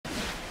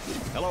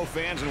Hello,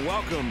 fans, and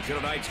welcome to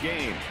tonight's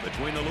game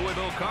between the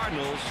Louisville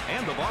Cardinals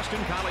and the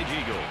Boston College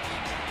Eagles.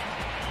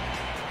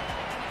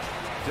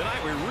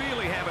 Tonight, we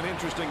really have an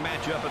interesting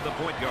matchup at the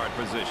point guard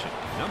position.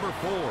 Number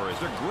 4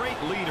 is a great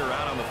leader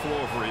out on the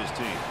floor for his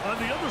team.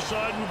 On the other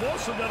side, we've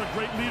also got a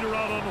great leader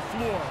out on the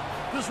floor.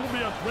 This will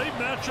be a great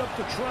matchup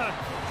to track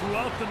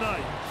throughout the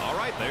night. All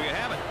right, there you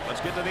have it.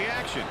 Let's get to the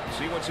action and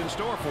see what's in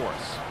store for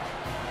us.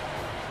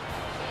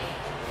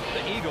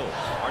 The Eagles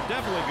are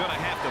definitely going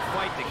to have to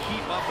fight to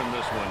keep up in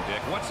this one,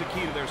 Dick. What's the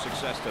key to their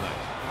success tonight?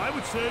 I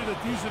would say that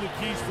these are the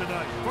keys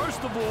tonight.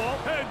 First of all,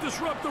 hey,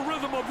 disrupt the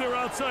rhythm of their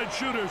outside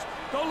shooters.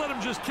 Don't let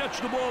them just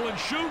catch the ball and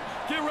shoot.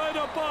 Get right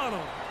up on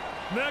them.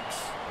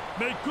 Next,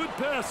 make good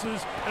passes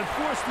and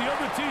force the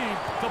other team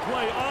to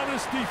play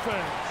honest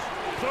defense.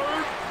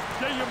 Third,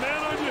 get your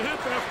man on your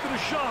hip after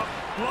the shot,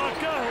 block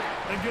out,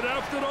 and get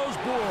after those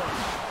boards.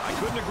 I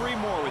couldn't agree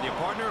more with you,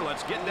 partner.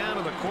 Let's get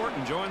down to the court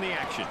and join the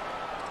action.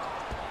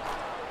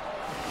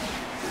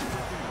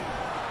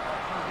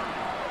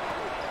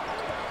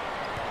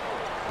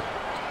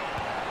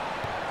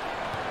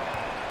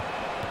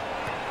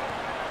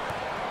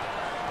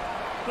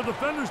 The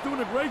defender's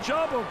doing a great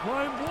job of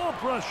applying ball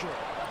pressure.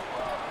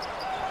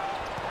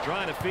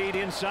 Trying to feed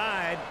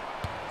inside.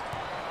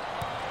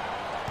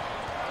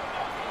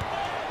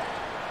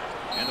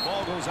 And the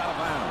ball goes out of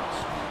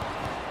bounds.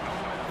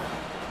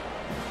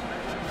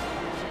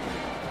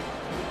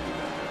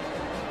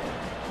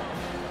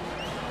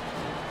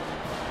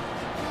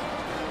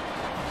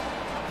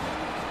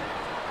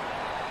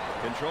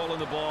 Controlling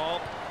the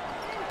ball.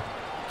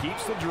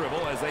 Keeps the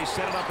dribble as they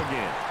set it up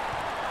again.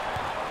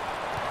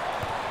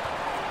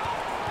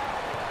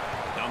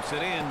 Dumps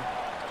it in.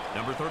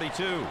 Number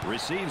 32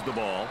 receives the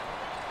ball.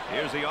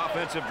 Here's the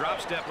offensive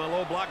drop step in the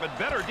low block, but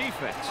better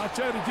defense. I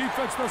tell you, the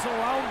defense doesn't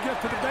allow him to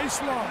get to the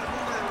baseline.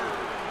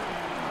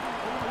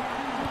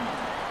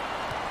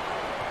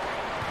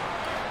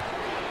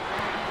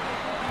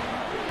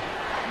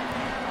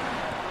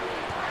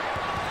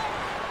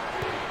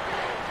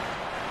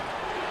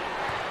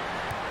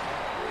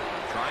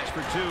 Tries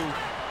for 2.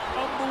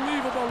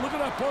 Unbelievable. Look at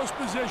that post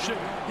position.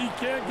 He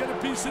can't get a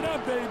piece of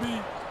that,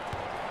 baby.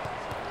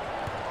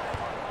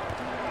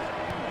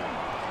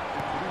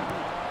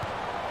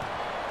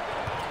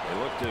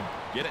 To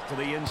get it to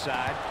the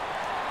inside.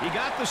 He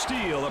got the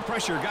steal. The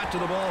pressure got to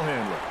the ball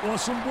handler.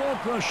 Awesome ball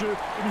pressure.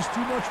 It was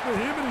too much for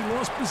him, and he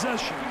lost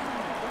possession.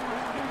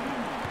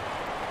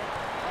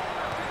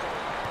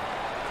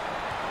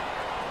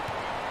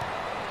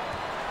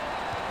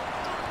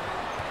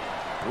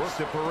 Work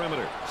the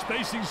perimeter.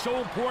 Spacing so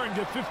important.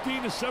 Get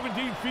 15 to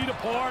 17 feet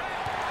apart.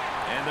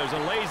 And there's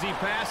a lazy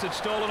pass. It's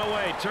stolen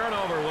away.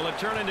 Turnover. Will it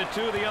turn into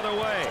 2 the other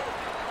way?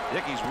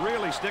 Dickey's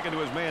really sticking to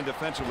his man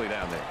defensively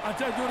down there. I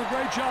tell you, doing a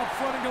great job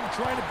fronting him,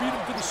 trying to beat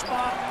him to the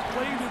spot,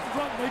 playing in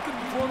front, making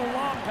him throw the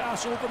long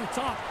pass over the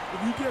top.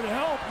 If you get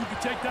help, you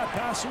can take that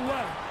pass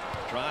away.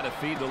 Trying to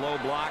feed the low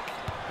block.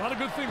 A lot of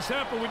good things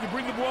happen when you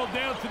bring the ball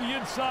down to the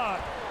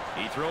inside.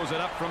 He throws it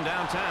up from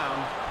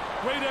downtown.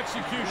 Great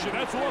execution.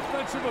 That's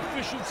offensive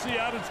efficiency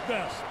at its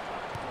best.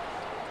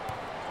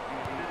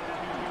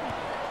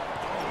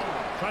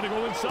 Trying to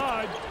go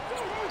inside.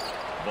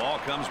 Ball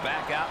comes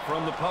back out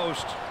from the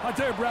post. I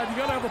tell you, Brad, you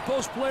got to have a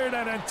post player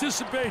that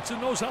anticipates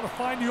and knows how to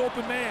find the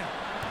open man.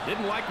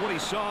 Didn't like what he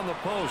saw on the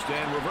post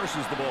and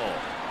reverses the ball.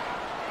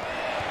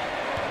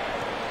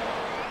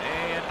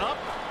 And up,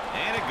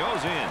 and it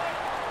goes in.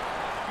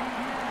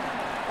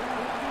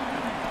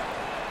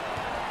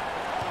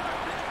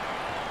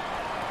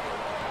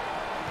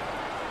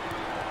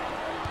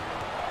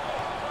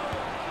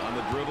 On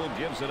the dribble,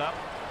 gives it up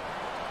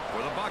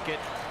for the bucket.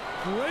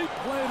 Great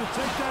play to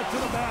take that to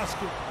the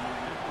basket.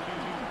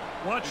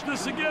 Watch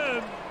this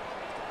again.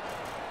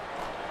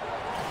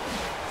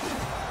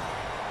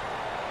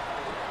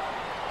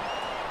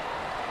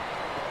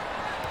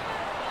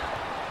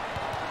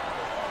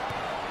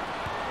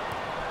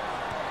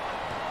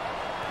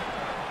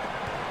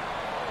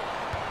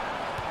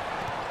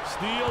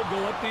 Steal,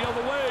 go up the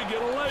other way,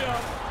 get a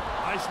layup.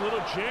 Nice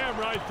little jam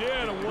right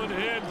there, the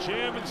one-hand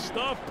jam and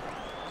stuff.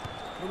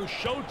 Little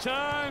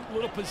showtime,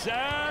 little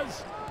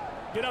pizzazz.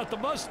 Get out the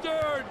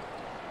mustard.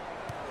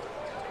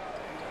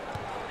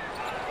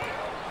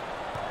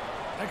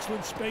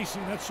 Excellent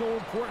spacing. That's so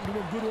important to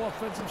a good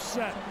offensive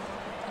set.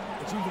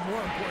 It's even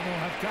more important to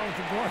have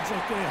talented guards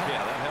like they have.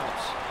 Yeah, that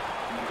helps.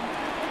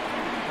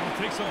 It'll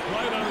take some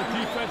pride on the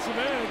defensive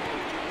end.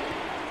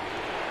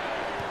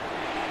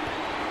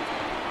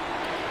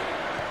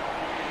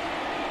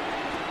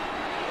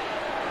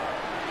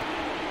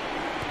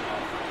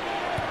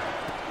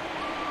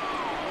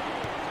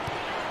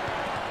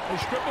 They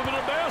strip him in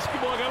a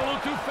basketball. Got a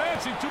little too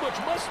fancy. Too much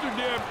mustard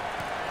there.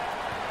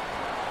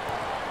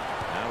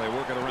 Now they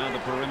work it around the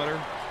perimeter.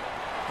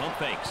 Pump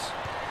fakes.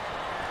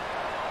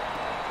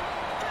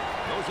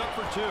 Goes up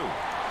for 2.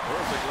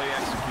 Perfectly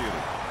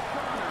executed.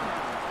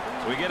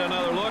 So we get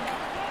another look.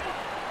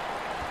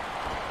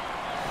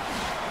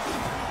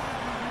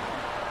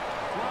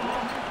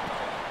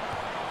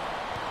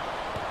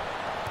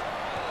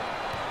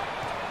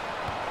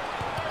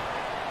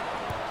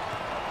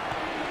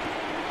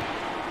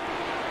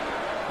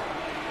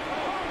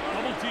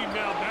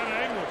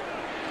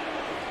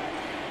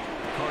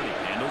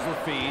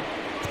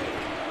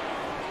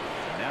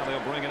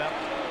 bring it up.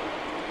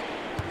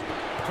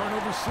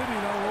 Turnover City,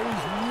 they'll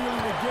always really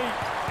negate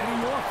any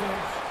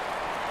offense.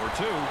 For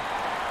 2.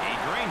 He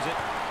drains it.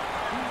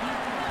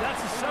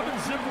 That's a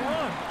 7-zip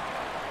run.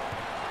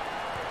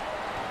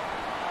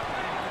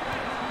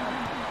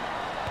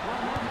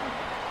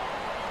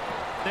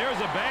 There's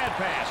a bad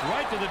pass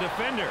right to the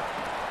defender.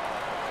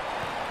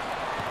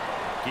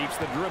 Keeps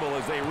the dribble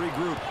as they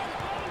regroup.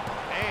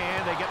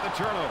 And they get the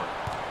turnover.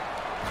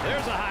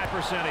 There's a high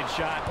percentage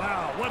shot.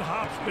 Wow, what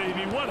hops,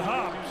 baby, what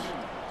hops.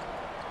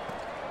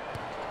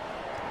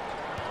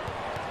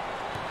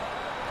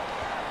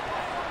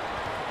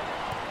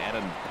 And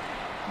a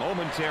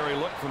momentary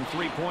look from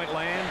three-point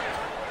land.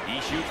 He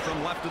shoots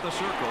from left of the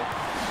circle.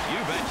 You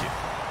betcha.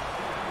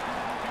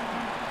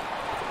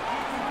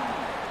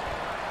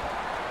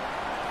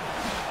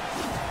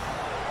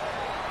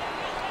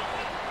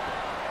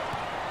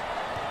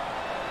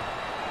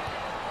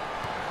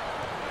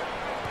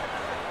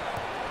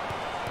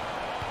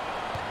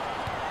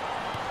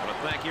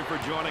 Thank you for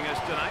joining us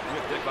tonight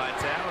with Dick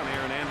Vitale and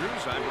Aaron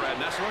Andrews. I'm Brad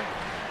Nessler.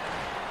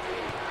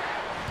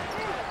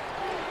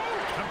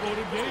 Tempo of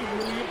the game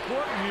really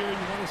important here.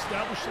 You want to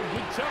establish some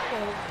good tempo.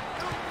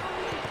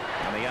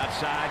 On the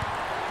outside.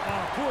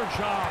 Poor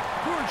job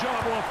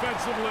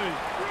offensively.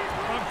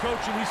 I'm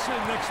coaching. He's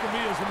sitting next to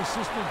me as an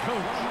assistant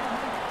coach.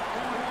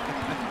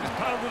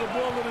 Pounding the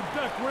ball to the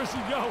deck. Where's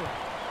he going?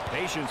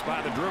 Patience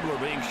by the dribbler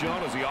being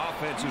shown as the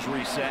offense is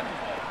reset.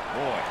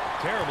 Boy,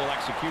 terrible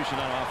execution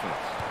on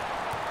offense.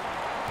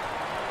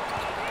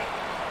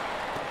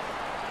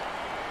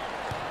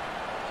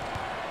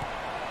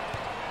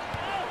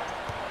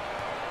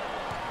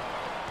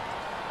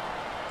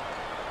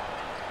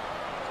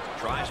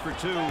 Tries for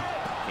 2.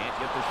 Can't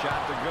get the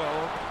shot to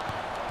go.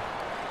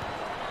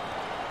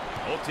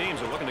 Both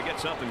teams are looking to get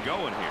something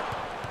going here.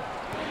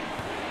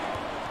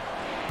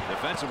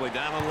 Defensively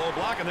down on the low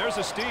block, and there's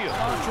a steal.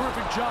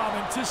 Terrific job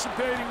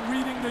anticipating,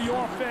 reading the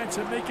offense,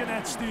 and making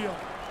that steal.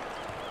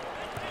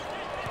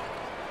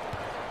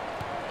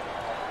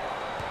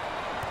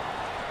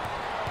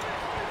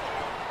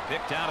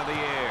 Picked out of the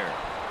air.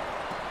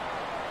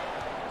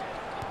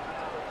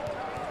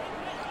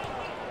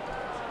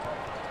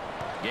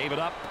 Gave it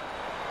up.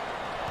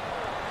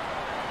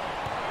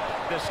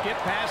 The skip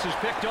pass is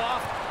picked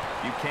off.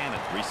 Buchanan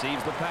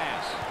receives the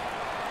pass.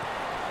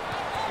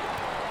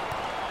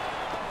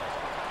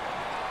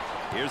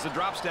 Here's the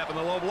drop step in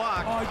the low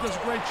block. Oh, he does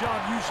a great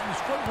job using his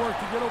footwork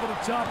to get over the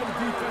top of the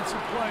defensive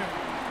player.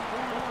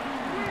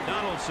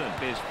 Donaldson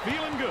is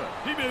feeling good.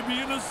 He may be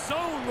in the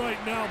zone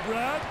right now,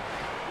 Brad.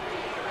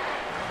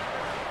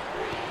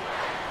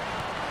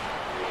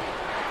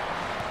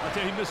 I'll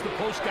tell you, he missed the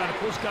post guy. The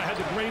post guy had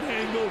the great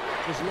angle,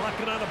 was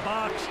locking on a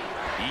box.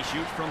 He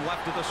shoots from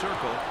left of the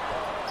circle.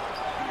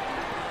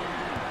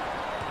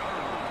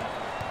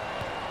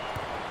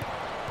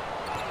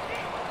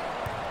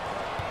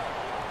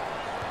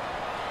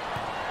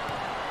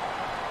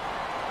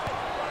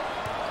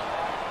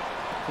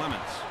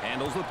 Clements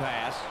handles the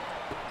pass.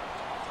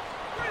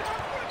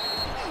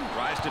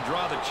 Tries to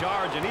draw the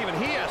charge, and even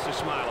he has to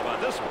smile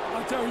about this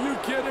one. I tell you,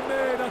 kidding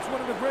me? That's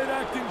one of the great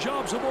acting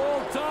jobs of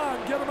all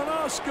time. Get him an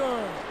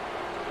Oscar.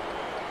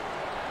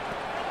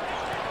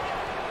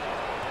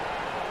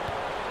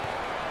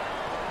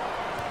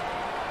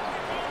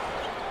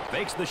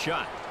 Fakes the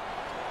shot.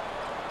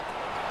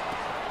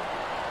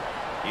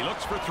 He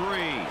looks for 3.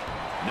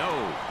 No.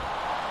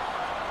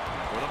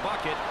 For the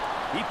bucket.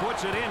 He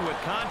puts it in with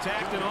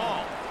contact and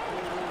all.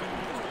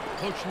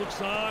 Coach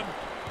looks on.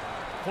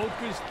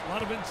 Focused. A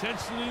lot of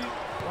intensity.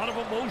 A lot of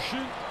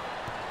emotion.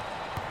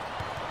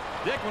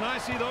 Dick, when I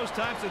see those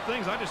types of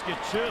things, I just get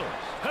chills.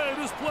 Hey,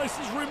 this place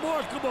is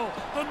remarkable.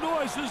 The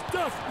noise is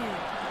deafening.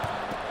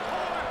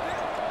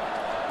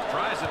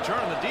 Tries to turn,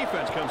 and the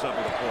defense comes up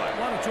with a play.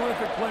 What a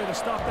terrific play to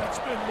stop that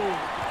spin move.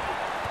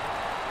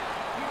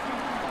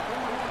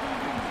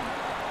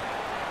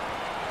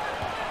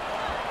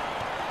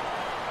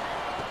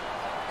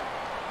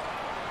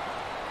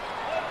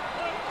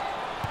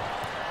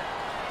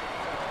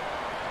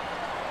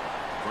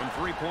 From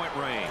three-point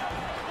range.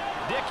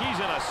 Dick, he's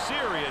in a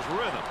serious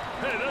rhythm.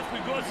 Hey, that's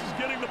because he's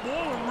getting the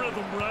ball in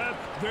rhythm, Brad.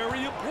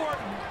 Very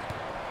important.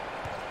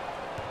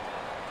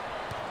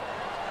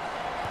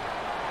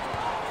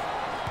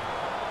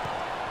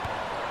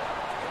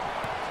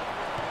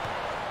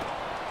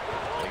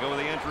 Go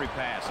with the entry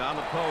pass on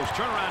the post.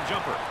 Turnaround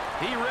jumper.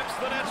 He rips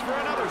the nets for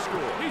another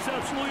score. He's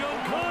absolutely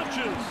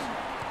unconscious.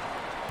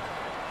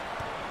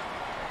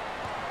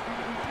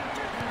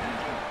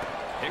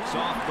 Picks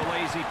off the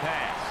lazy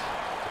pass.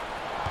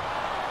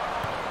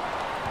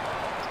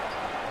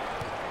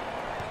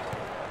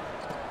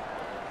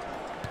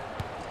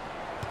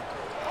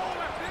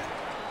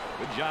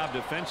 Good job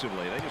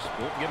defensively. They just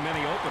won't give many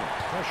openings.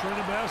 Pressure in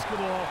the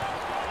basketball.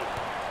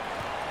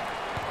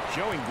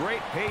 Showing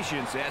great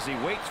patience as he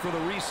waits for the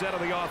reset of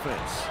the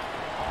offense.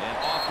 And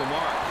off the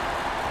mark.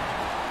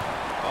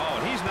 Oh,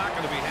 and he's not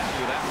going to be happy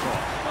with that call.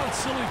 Well, it's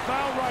a silly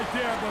foul right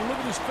there, but look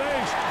at his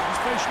face. His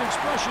facial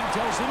expression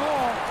tells it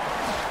all.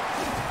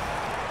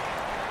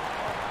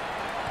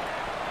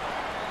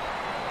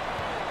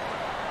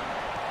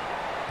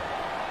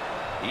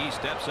 He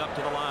steps up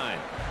to the line.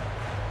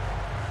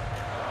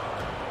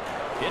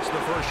 Hits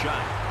the first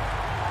shot.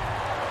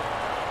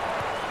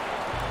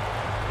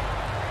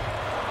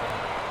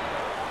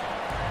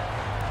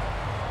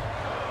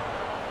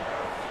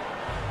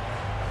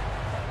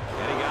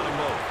 And he got them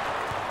both.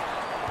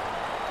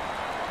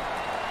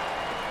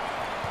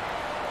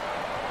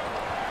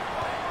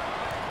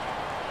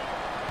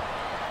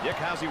 Dick,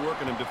 how's he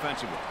working him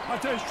defensively? I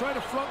tell you, he's trying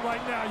to front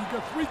right now. You've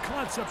got three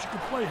concepts. You can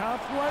play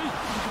halfway, you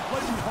can play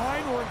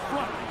behind, or in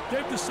front.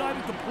 They've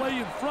decided to play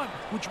in front,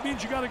 which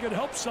means you got to get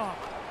help stop.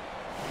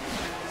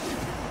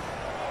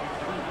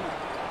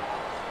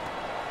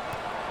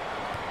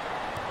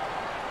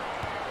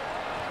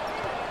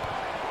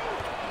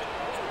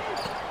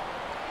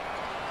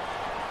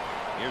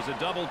 Here's a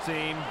double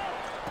team.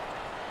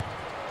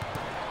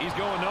 He's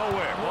going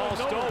nowhere. Ball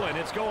stolen.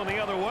 It's going the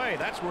other way.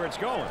 That's where it's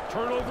going.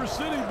 Turnover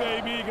city,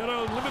 baby. You got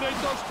to eliminate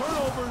those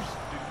turnovers.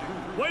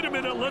 Wait a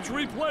minute. Let's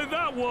replay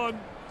that one.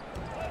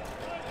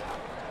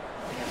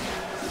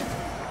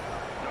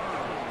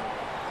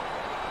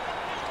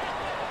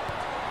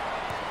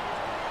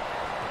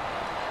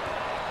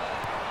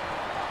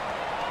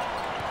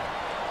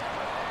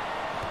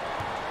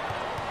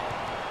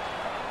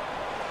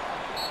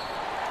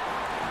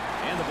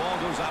 And the ball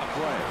goes out of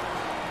play.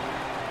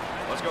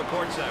 Let's go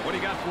courtside. What do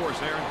you got for us,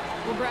 Aaron?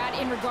 Well, Brad,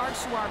 in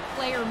regards to our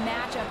player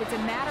matchup, it's a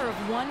matter of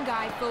one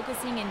guy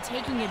focusing and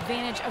taking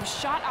advantage of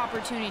shot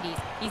opportunities.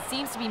 He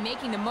seems to be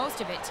making the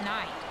most of it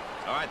tonight.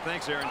 All right,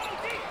 thanks, Aaron.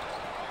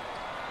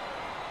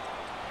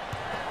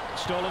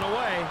 Stolen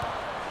away.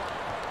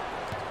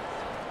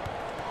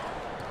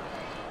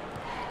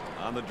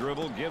 On the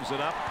dribble, gives it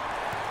up.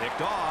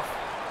 Picked off.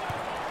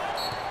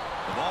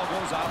 The ball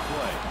goes out of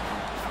play.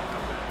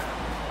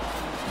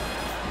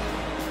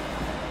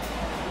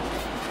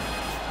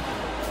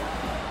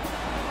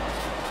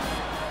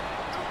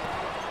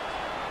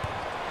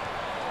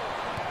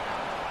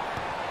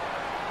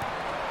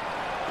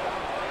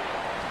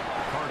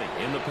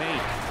 In the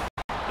paint.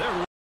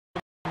 They're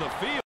in the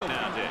field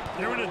now, Dick.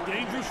 They're in a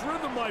dangerous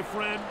rhythm, my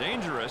friend.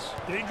 Dangerous.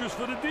 Dangerous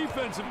for the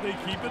defense if they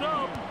keep it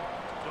up.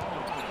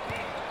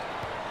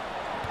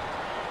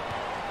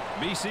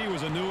 BC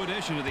was a new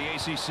addition to the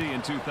ACC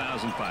in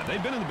 2005.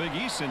 They've been in the Big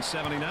East since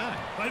 '79.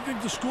 I think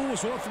the school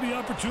was offered the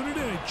opportunity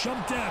and they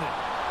jumped at it.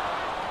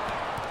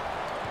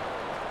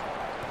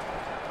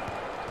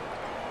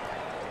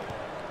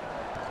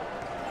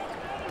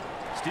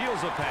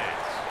 Steals a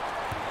pass.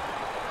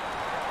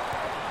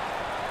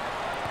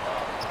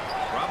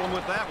 Problem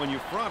with that, when you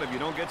front, if you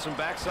don't get some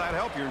backside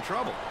help, you're in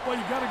trouble. Well,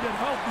 you got to get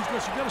help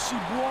because you got to see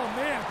brawl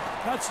man.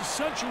 That's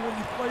essential when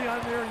you play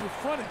on there and you're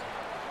fronting.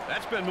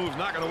 That spin move's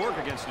not going to work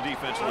against a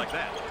defense like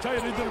that. I tell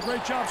you, they did a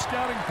great job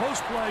scouting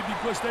post play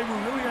because they were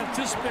really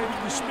anticipating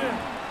the spin.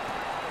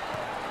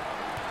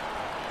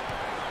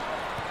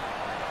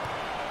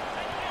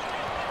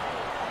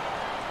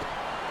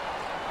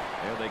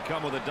 There they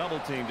come with a double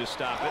team to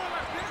stop it.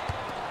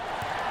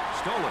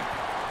 Stolen.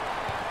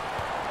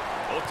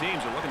 Both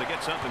teams are looking to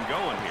get something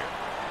going here.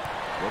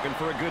 Looking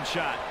for a good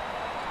shot.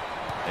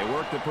 They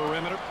work the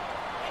perimeter.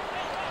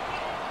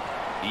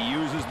 He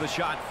uses the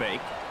shot fake.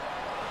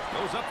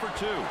 Goes up for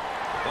two.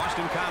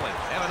 Boston College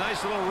have a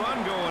nice little run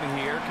going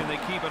here. Can they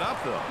keep it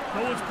up, though?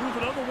 No one's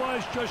proven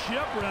otherwise just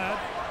yet, Brad.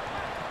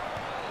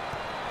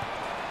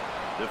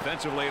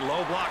 Defensively,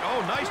 low block. Oh,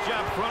 nice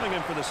job fronting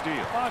him for the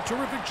steal.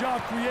 Terrific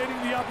job creating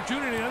the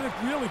opportunity. I think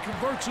really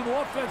converts an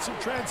offensive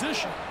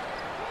transition.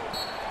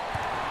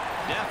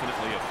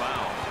 Definitely a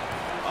foul.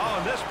 Oh,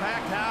 and this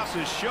packed house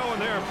is showing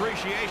their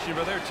appreciation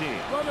for their team.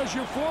 Well, there's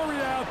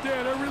euphoria out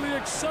there. They're really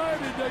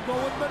excited. They're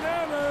going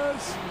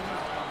bananas.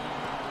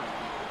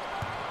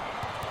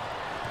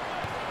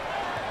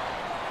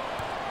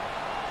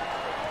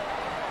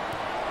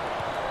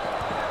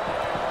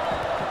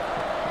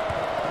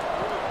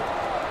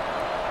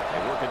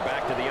 They work it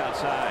back to the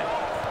outside.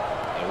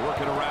 They work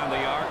it around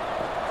the arc.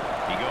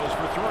 He goes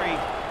for three.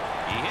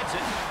 He hits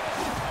it.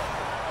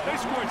 They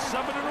scored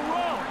 7 in a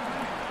row.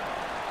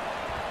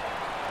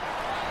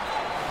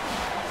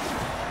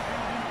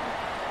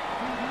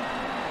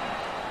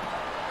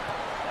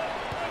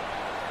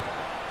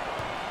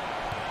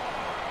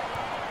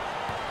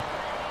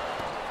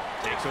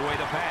 Takes away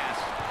the pass.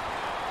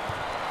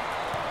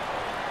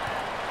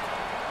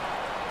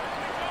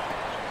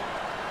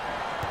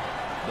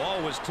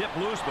 Ball was tipped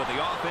loose, but the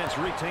offense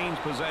retains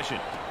possession.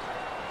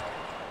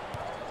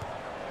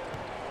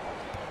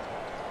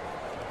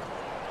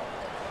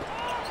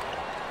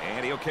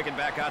 And he'll kick it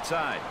back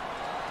outside.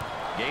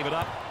 Gave it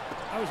up.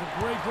 That was a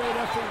great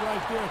effort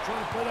right there.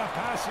 Trying to play that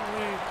passing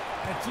lane.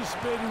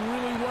 Anticipating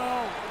really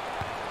well.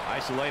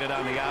 Isolated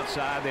on the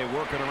outside. They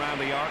work it around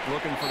the arc,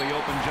 looking for the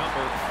open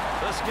jumper.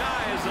 The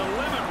sky is the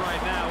limit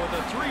right now with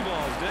the three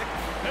balls, Dick.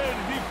 Hey,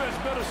 the defense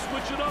better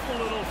switch it up a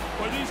little,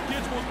 or these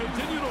kids will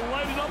continue to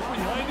light it up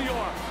behind the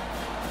arc.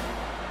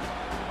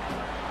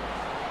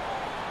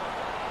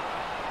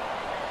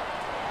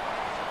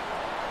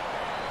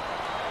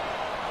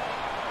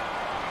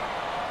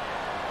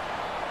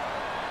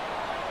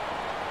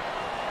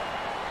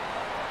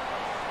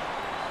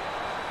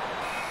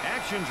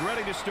 action's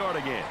ready to start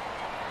again.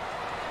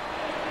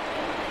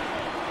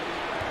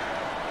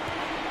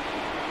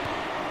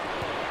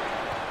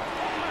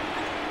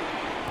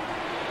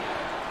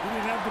 He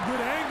didn't have the good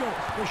angle.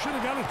 They should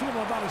have got it to him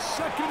about a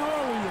second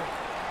earlier.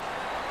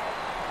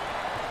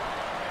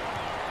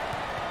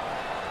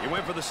 He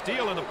went for the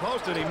steal in the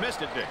post, and he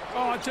missed it, Dick.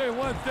 Oh, I'll tell you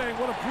one thing.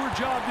 What a poor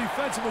job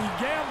defensively. He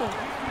gambled.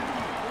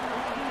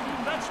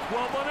 That's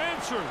 12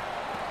 unanswered.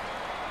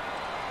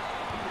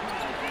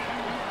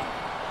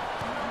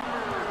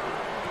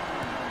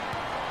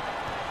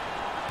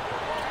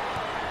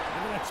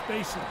 Look at that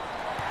spacing.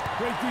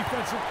 Great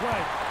defensive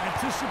play.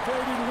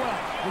 Anticipated well.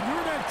 When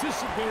you're an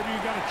anticipator, you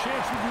got a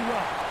chance to do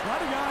well. A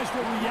lot of guys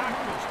are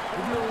reactors.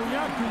 If you're a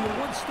reactor, you're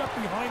one step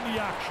behind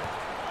the action.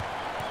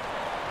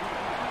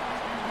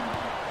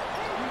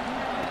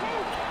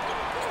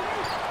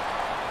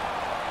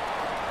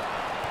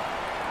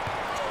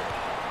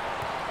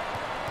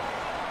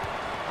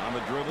 On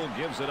the dribble,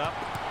 gives it up.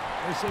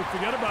 They say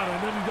forget about it,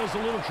 and then he does a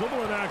little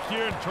dribbling act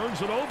here and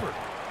turns it over.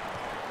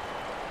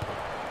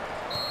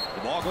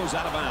 The ball goes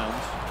out of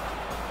bounds.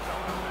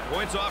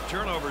 Points off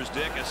turnovers,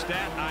 Dick, a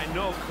stat I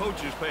know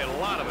coaches pay a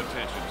lot of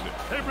attention to.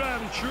 Hey, Brad,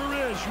 it sure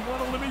is. You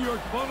want to limit your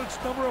opponent's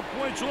number of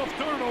points off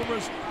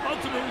turnovers.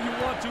 Ultimately, you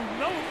want to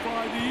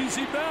nullify the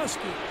easy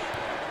basket.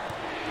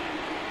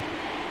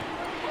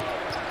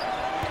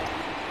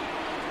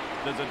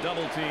 There's a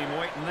double team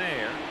waiting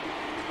there.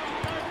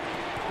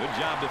 Good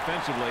job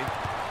defensively.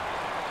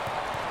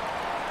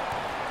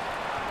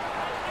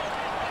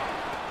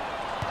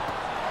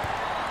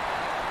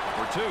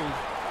 For two.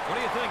 What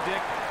do you think,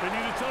 Dick? They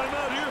need a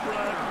timeout here,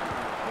 Brad.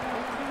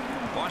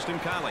 Boston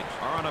College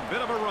are on a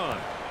bit of a run.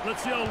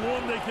 Let's see how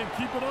long they can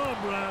keep it on,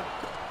 Brad.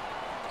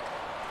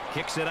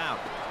 Kicks it out.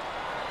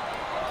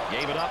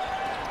 Gave it up.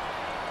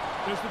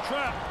 There's the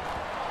trap.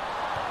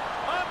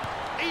 Up.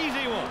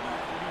 Easy one.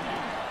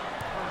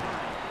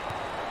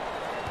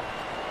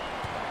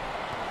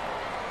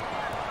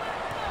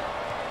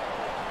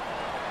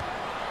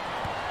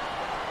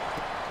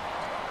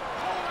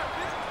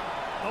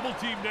 Double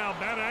team now,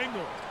 bad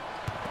angle.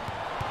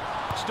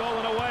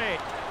 Stolen away.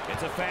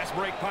 It's a fast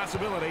break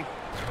possibility.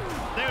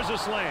 There's a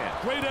slam.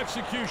 Great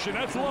execution.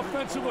 That's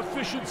offensive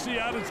efficiency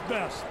at its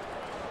best.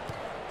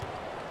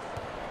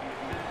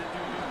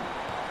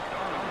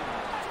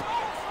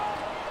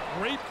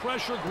 Great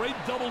pressure, great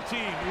double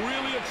team.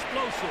 Really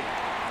explosive.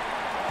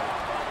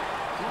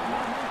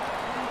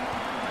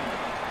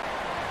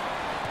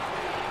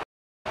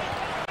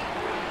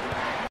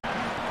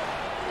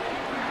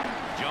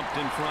 Jumped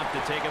in front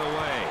to take it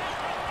away.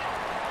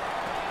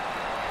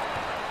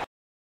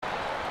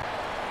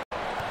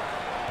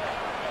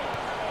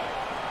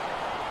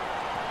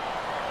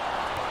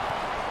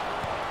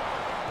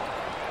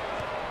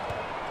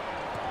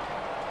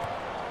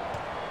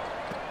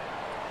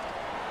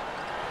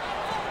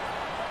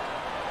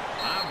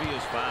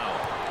 Obvious foul.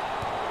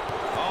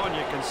 Oh, and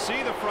you can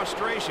see the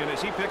frustration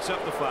as he picks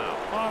up the foul.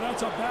 Oh,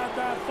 that's a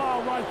bad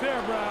foul right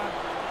there, Brad.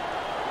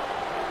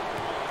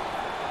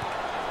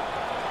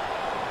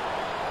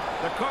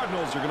 The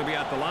Cardinals are going to be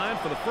at the line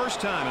for the first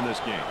time in this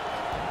game.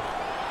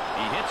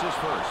 He hits his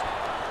first.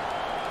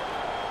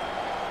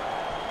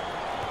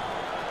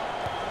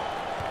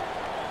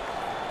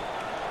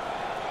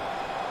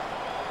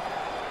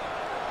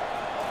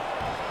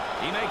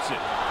 He makes it.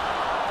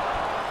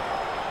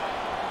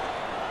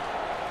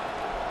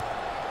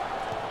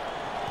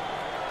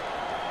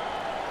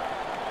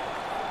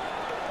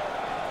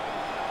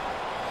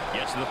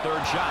 Gets the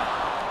third shot.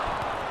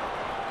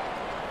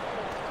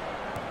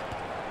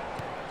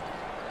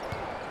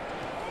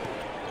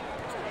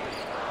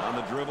 On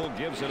the dribble,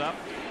 gives it up.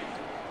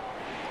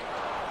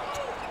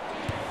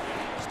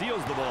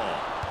 Steals the ball.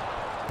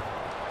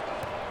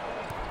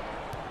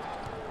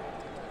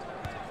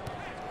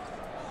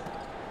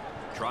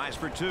 Tries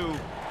for two,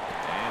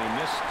 and he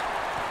missed.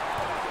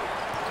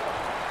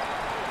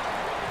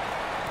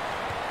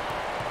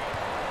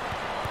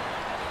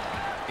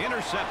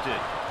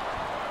 Intercepted.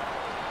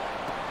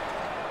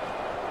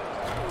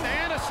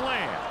 And a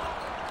slam.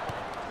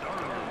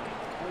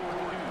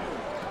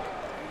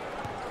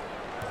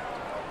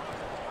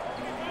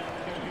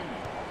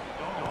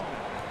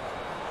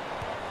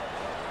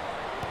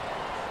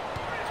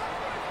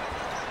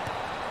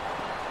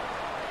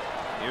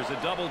 Here's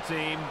a double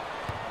team.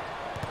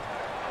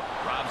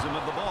 Robs him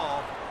of the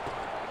ball.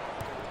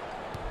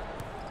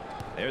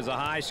 There's a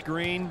high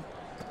screen.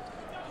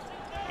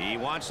 He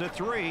wants a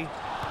three.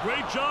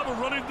 Great job of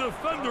running the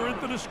defender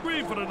into the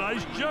screen for the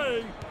nice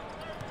J.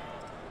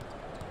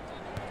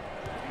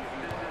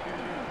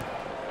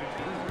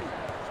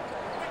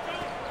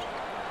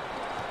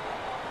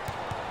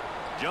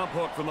 Jump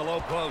hook from the low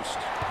post.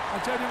 I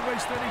tell you, didn't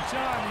waste any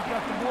time. He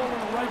got the ball in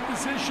the right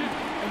position,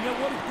 and then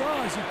what it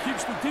does, it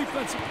keeps the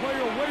defensive player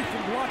away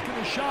from blocking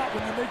the shot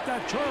when you make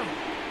that turn.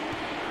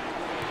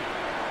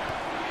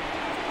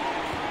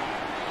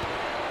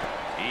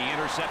 He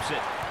intercepts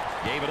it.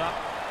 Gave it up.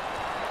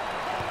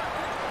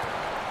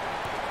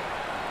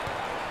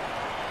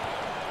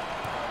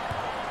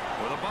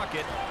 For the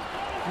bucket.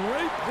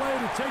 Great play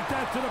to take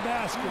that to the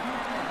basket.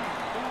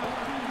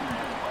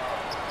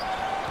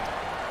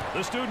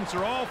 The students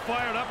are all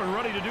fired up and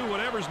ready to do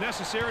whatever's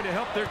necessary to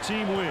help their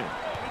team win.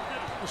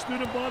 The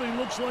student body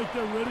looks like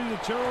they're ready to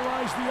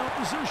terrorize the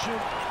opposition.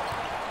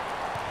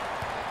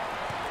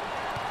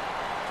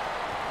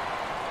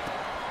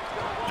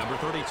 Number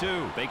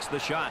 32 fakes the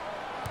shot.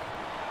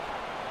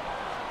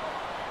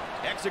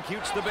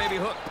 Executes the baby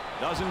hook.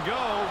 Doesn't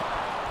go.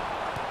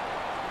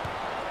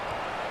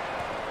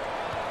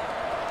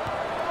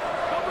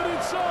 Coming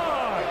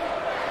inside.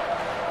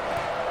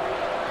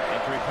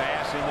 Entry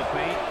pass in the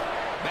paint.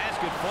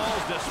 Basket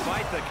falls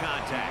despite the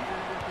contact.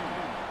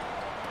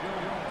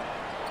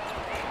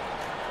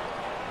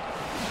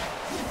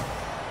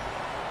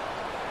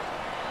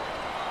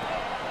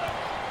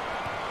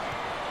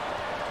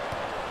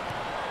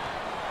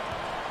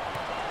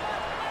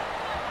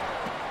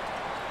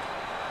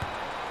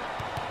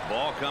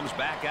 Ball comes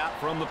back out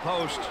from the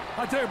post.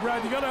 I tell you,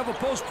 Brad, you got to have a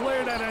post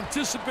player that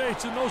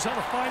anticipates and knows how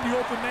to find the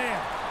open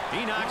man.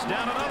 He knocks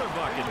down another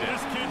bucket.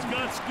 This kid's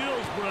got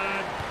skills,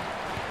 Brad.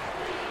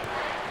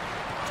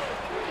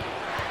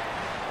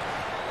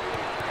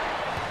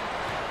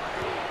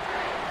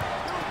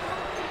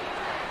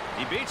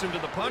 He beats him to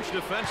the punch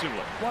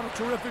defensively. What a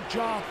terrific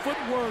job.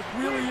 Footwork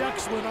really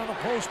excellent on a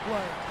post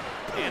play.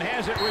 And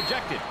has it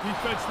rejected.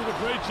 Defense did a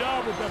great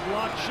job with that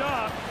blocked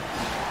shot.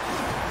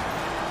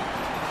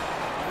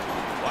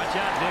 Watch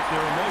out, Dick.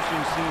 Their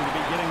emotions seem to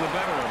be getting the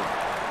better of them.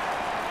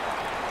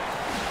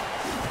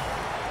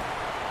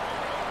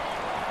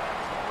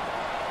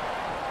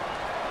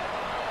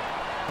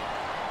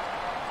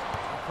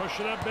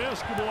 Pressure that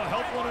basketball.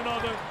 Help one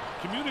another.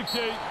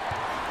 Communicate.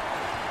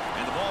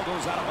 And the ball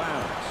goes out of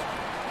bounds.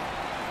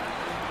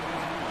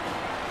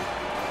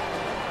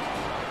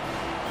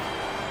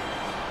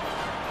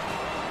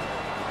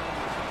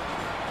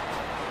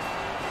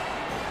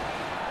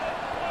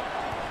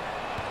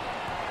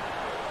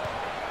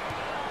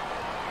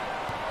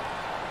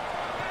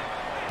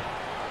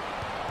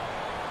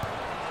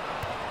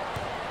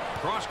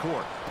 Cross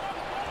court.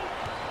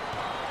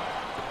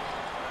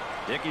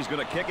 Dickey's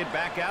going to kick it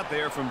back out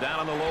there from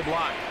down on the low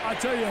block. I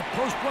tell you, a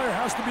post player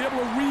has to be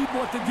able to read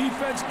what the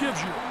defense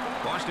gives you.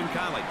 Boston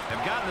College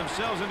have gotten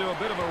themselves into a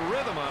bit of a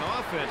rhythm on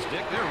offense,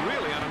 Dick. They're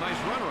really on a nice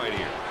run right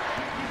here.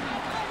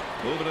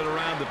 Moving it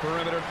around the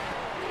perimeter.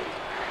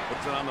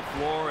 Puts it on the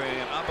floor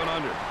and up and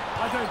under.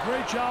 I did a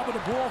great job of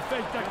the ball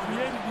fake that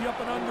created the up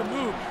and under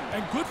move.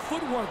 And good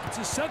footwork.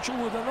 It's essential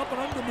with an up and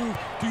under move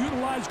to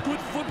utilize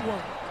good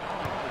footwork.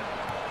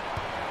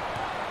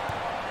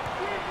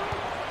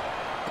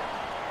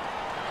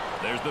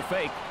 There's the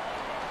fake.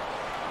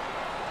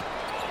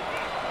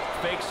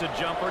 Fakes a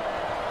jumper.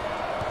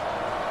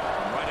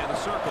 Right in the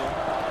circle.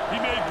 He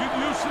made good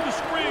use of the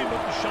screen, but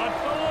the shot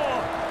fell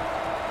off.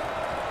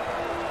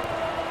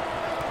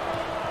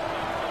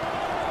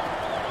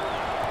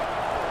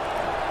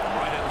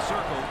 Right in the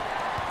circle.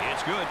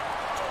 It's good.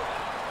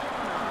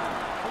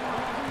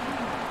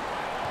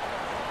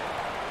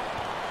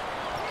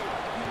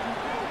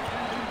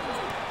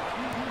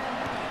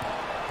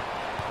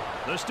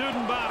 The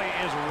student body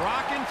is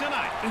rocking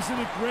tonight. Isn't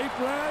it great,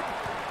 Brad?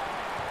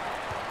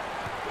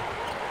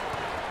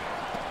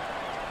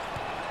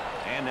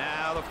 And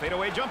now the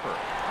fadeaway jumper.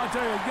 I'll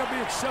tell you, you got to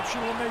be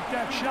exceptional to make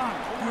that shot.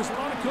 Because a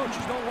lot of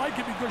coaches don't like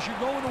it because you're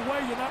going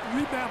away, you're not in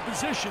rebound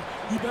position.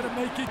 You better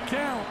make it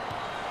count.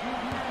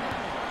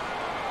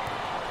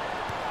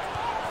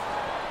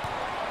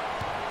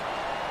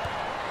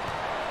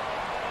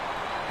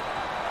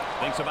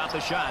 Thinks about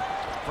the shot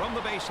from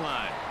the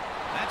baseline.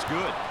 That's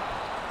good.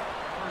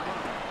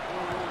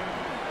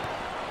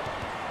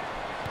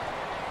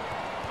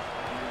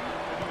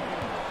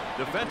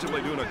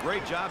 Defensively doing a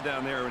great job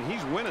down there, and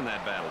he's winning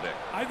that battle, Dick.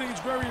 I think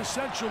it's very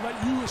essential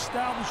that you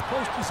establish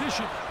post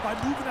position by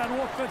moving that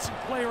offensive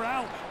player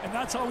out, and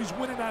that's how he's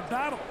winning that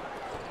battle.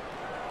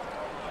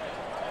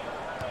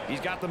 He's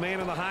got the man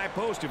in the high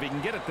post if he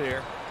can get it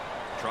there.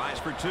 Tries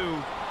for two.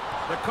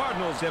 The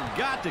Cardinals have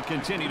got to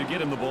continue to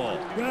get him the ball.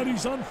 Brad,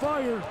 he's on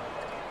fire.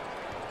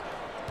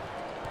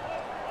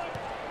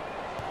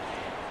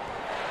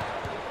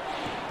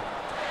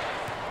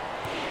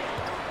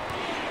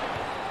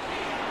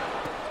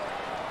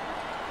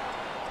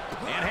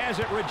 Has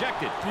it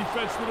rejected.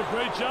 Defense did a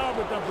great job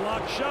with that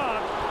blocked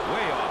shot.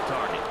 Way off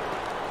target.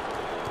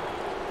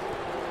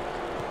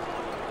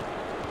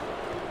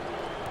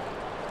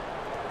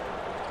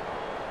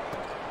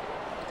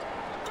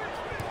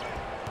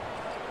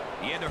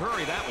 He had to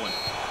hurry that one.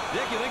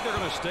 Dick, you think they're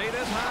going to stay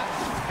this hot?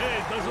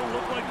 Hey, it doesn't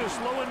look like they're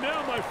slowing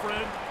down, my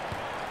friend.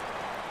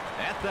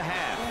 At the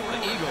half, the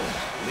Eagles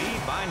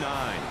lead by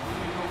 9.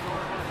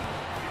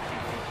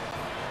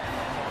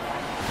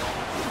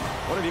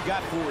 What have you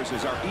got for us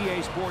as our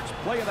EA Sports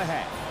play of the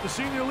half? The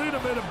senior leader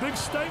made a big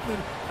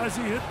statement as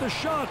he hit the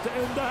shot to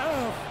end the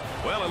half.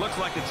 Well, it looks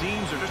like the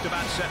teams are just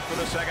about set for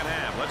the second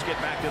half. Let's get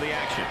back to the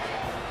action.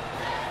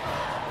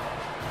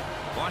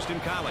 Boston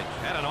College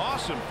had an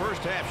awesome first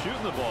half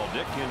shooting the ball.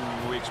 Dick, can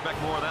we expect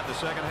more of that in the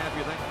second half,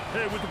 you think?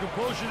 Hey, with the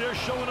composure they're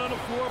showing on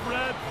the floor,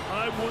 Brad,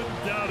 I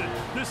wouldn't doubt it.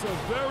 This is a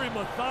very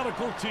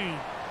methodical team.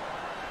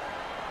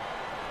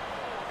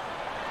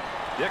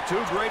 Dick, two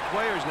great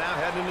players now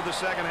heading into the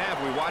second half.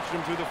 We watched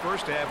them through the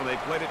first half, and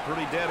they played it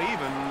pretty dead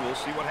even. We'll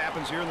see what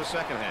happens here in the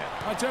second half.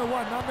 I tell you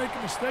what, not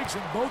making mistakes,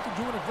 and both are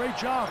doing a great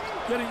job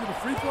getting to the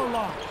free throw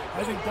line.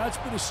 I think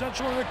that's been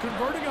essential, and they're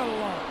converting on the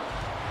line.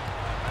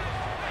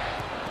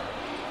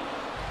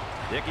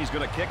 Dickey's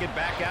going to kick it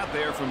back out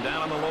there from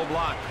down on the low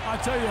block. I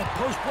tell you, a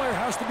post player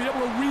has to be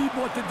able to read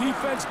what the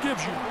defense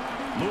gives you.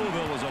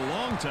 Louisville was a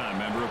longtime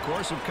member, of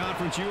course, of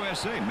Conference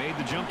USA. Made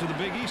the jump to the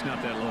Big East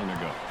not that long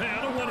ago. Hey,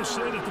 I don't want to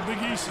say that the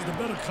Big East is the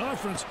better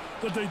conference,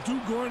 but they do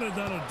garner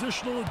that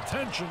additional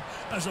attention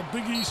as a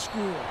Big East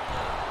school.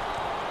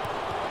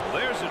 Well,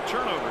 there's a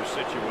turnover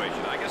situation.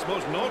 I guess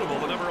most notable,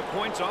 the number of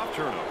points off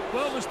turnover.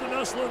 Well, Mr.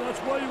 Nessler, that's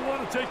why you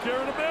want to take care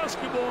of the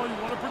basketball. You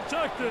want to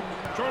protect it.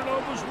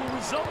 Turnovers will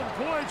result in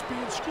points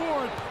being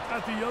scored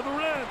at the other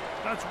end.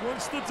 That's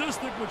one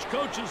statistic which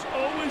coaches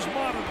always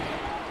monitor.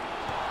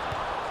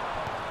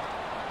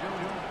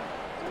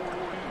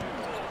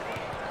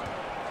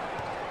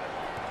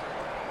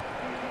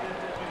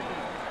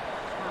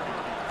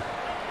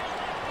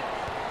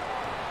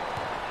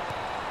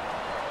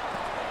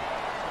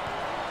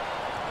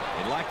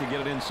 To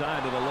get it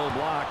inside to the low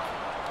block.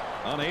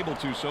 Unable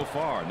to so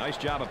far. Nice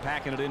job of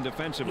packing it in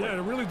defensively. Yeah,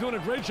 they're really doing a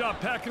great job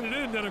packing it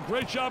in. Done a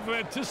great job of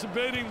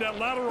anticipating that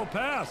lateral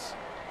pass.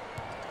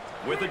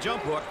 With the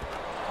jump hook.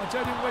 I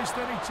tell you, didn't waste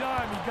any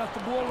time. He got the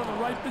ball in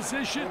the right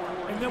position,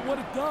 and then what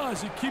it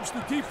does, it keeps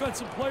the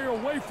defensive player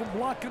away from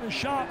blocking a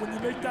shot when you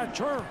make that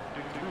turn.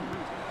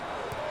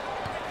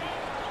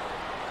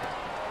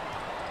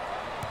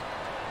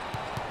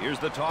 Here's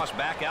the toss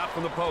back out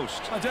from the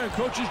post. I tell you,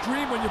 coach's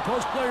dream when your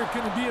post player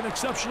can be an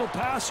exceptional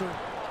passer.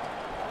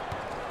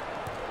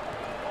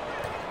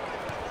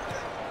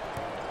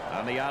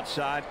 On the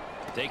outside,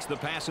 takes the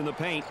pass in the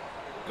paint,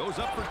 goes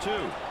up for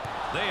two.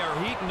 They are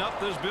heating up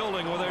this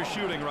building with their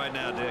shooting right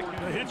now, Dick.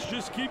 The hits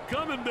just keep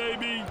coming,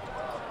 baby.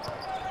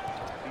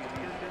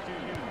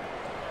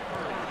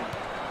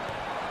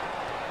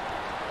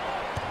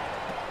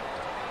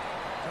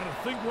 Gotta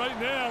think right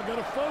now,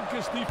 gotta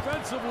focus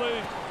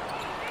defensively.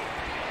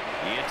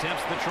 He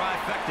attempts the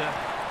trifecta,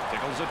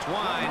 tickles a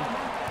twine.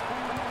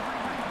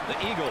 The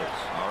Eagles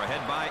are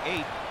ahead by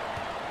 8.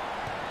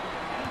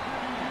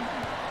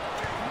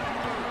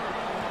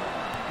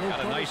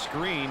 Got a nice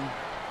screen.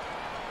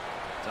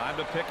 Time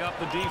to pick up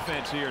the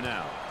defense here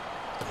now.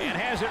 And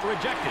has it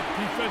rejected.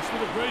 Defense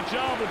did a great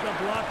job with the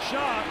block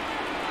shot.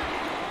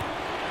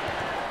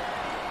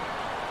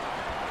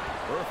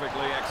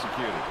 Perfectly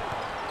executed.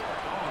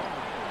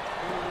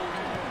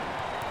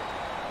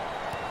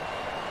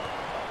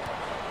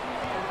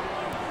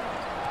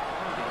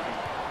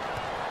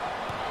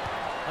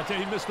 I'll tell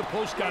you, he missed the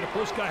post guy. The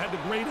post guy had the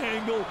great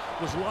angle,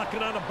 was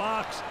locking on a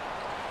box.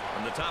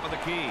 From the top of the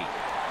key.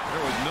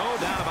 There was no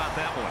doubt about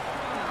that one.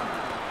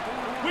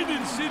 We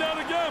didn't see that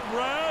again,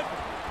 Brad.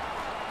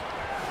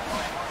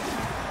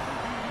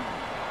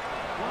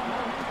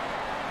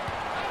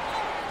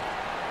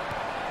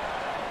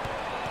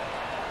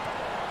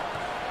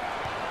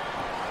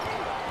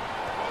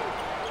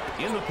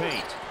 In the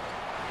paint.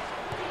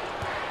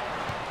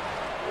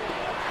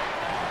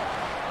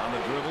 On the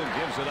dribble,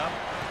 gives it up.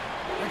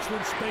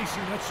 Excellent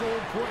spacing. That's so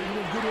important in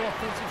a good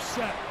offensive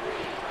set.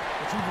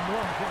 It's even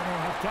more important to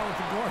have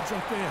talented guards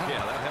like they have.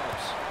 Yeah, that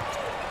helps.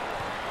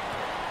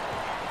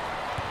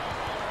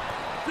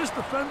 This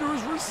defender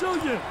is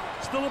resilient.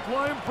 Still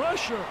applying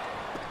pressure.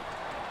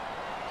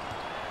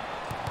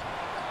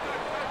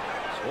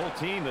 This whole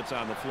team that's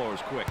on the floor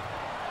is quick.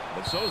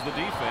 But so's the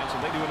defense,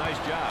 and they do a nice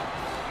job.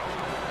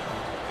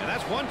 And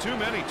that's one too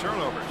many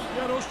turnovers.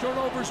 Yeah, those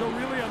turnovers are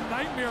really a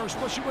nightmare,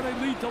 especially when they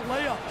lead to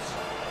layups.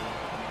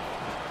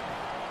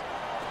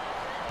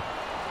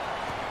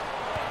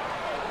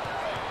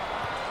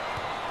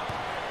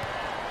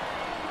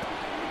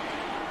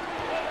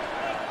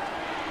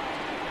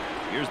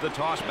 Here's the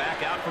toss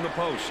back out from the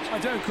post. I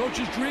tell you,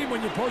 coach's dream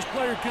when your post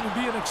player can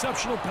be an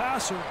exceptional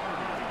passer.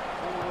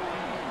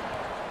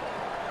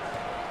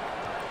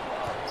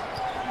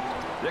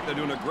 Dick, they're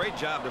doing a great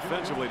job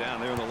defensively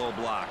down there in the low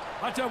block.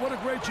 I tell you, what a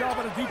great job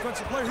on a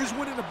defensive player. He's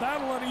winning the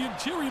battle on the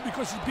interior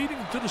because he's beating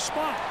him to the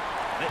spot.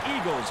 The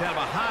Eagles have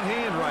a hot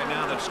hand right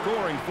now that's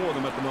scoring for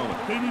them at the moment.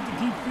 They need to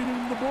keep feeding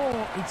him the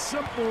ball. It's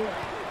simple.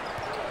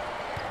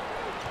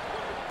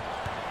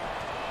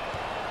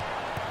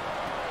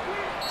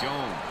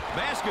 Jones.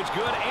 Basket's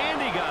good,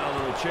 and he got a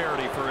little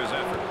charity for his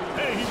effort.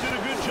 Hey, he did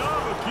a good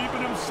job of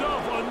keeping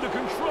himself under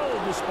control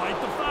despite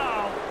the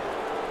foul.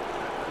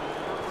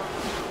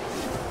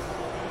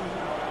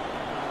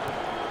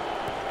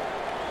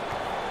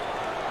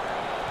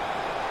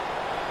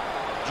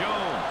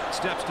 Jones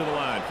steps to the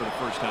line for the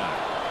first time.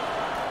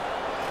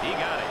 He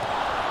got it.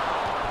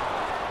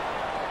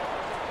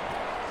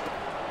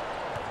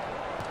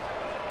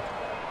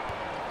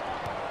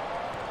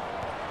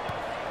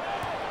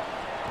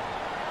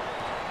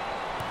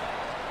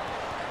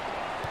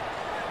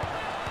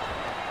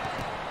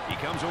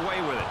 Comes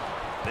away with it.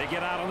 They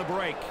get out on the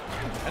break.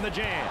 And the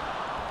jam.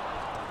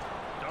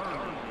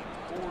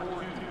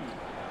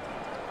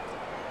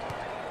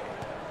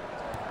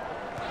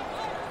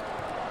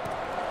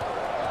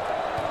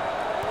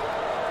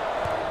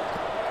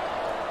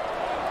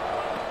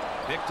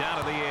 Picked out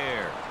of the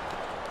air.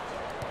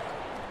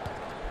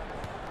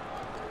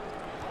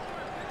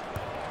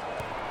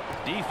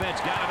 Defense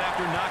got it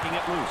after knocking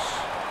it loose.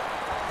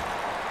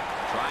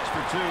 Tries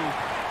for two.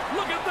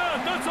 Look at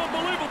that. That's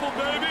unbelievable,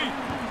 baby.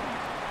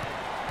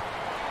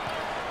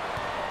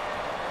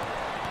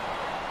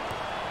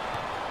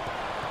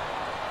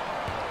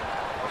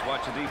 Let's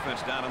watch the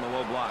defense down on the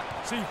low block.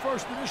 See,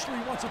 first, initially,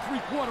 he wants a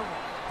three-quarter one.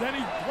 Then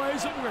he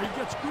plays it where he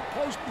gets good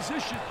post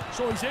position,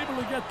 so he's able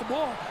to get the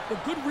ball. The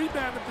good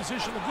rebound in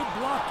position, a good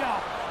block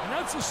out. And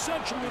that's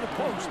essential in a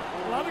post.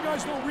 A lot of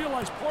guys don't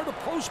realize part of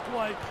post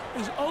play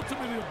is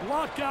ultimately to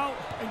block out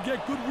and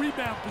get good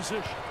rebound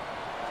position.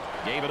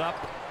 Gave it up.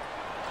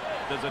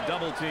 There's a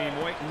double team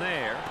waiting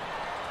there.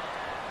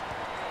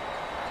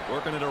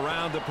 Working it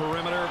around the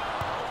perimeter.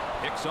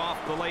 Picks off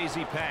the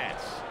lazy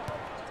pass.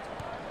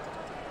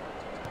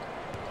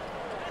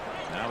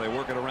 Now they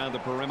work it around the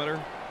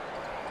perimeter.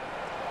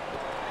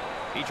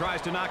 He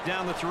tries to knock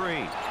down the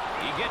three.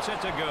 He gets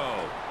it to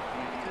go.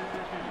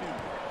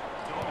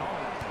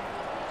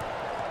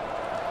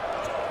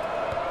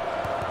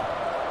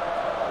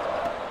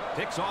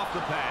 Picks off the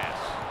pass.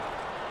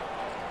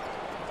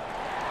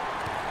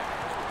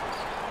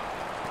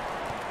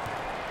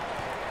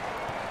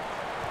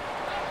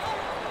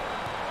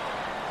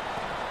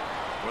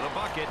 For the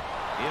bucket.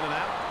 In and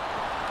out.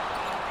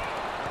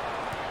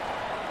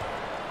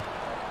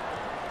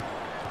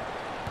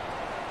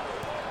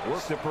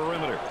 Work the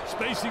perimeter.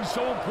 Spacing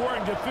so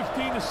important. Get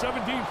 15 to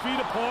 17 feet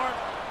apart.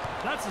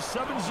 That's a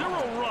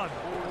 7-0 run.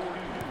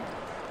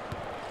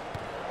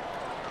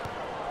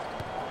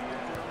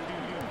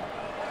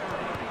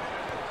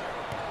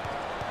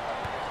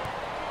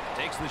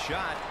 Takes the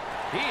shot.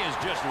 He is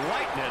just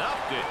lighting it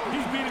up, dude.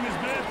 He's beating his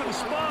man to the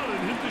spot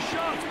and hit the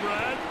shots,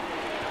 Brad.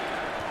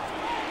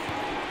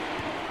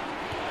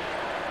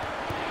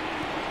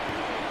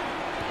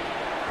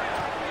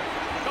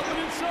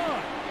 Coming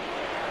inside.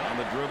 On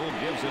the dribble,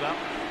 gives it up.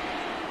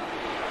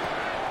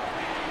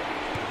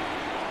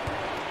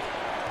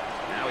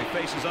 Now he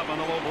faces up on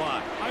the low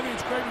block. I think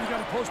it's great when you got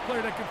a post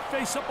player that can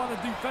face up on a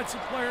defensive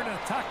player and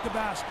attack the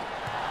basket.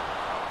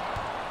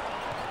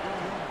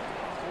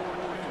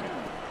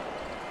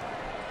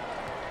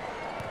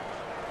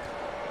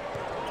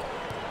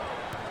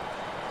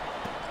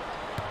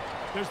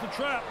 There's the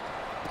trap.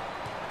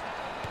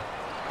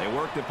 They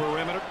work the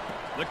perimeter.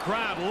 The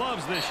crowd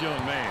loves this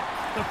young man.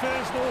 The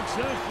fans know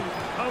exactly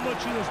how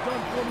much he has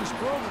done for this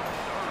program.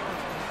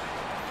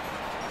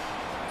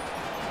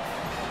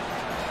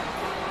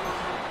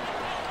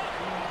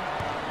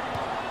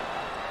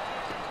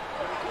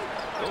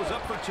 Goes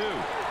up for two.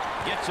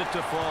 Gets it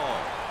to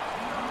fall.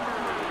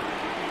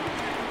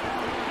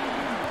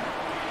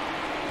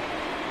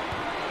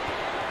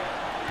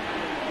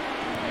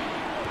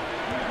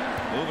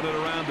 Moving it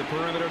around the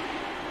perimeter.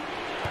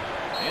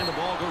 And the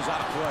ball goes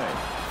out of play.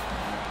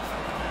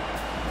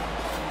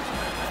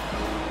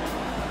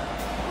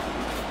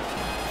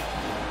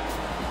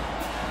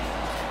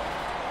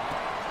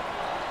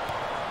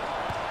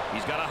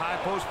 He's got a high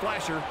post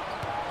flasher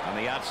on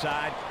the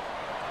outside.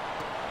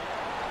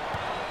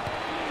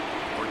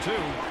 For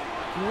two.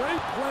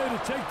 Great play to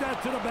take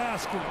that to the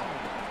basket.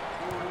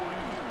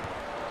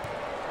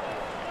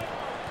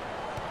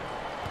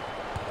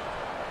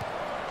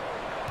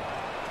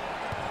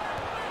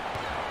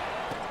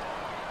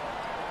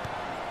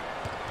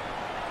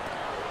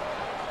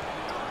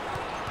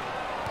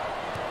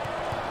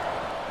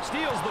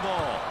 Steals the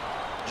ball.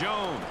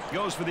 Jones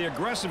goes for the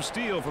aggressive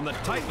steal from the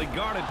tightly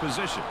guarded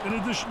position. In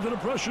addition to the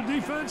pressure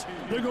defense,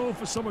 they're going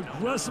for some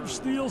aggressive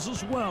steals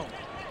as well.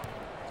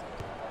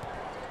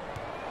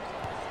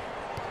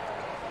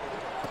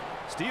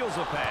 Steals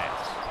a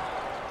pass.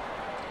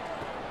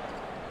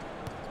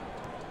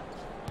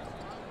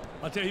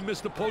 I'll tell you, he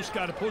missed the post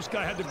guy. The post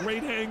guy had the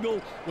great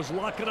angle, was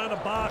locking on a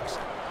box.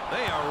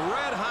 They are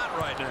red hot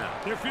right now.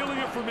 They're feeling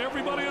it from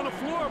everybody on the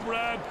floor,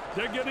 Brad.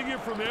 They're getting it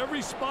from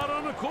every spot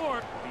on the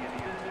court.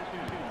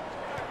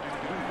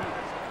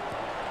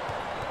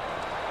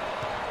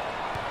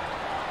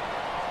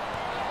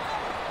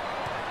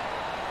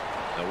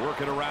 They'll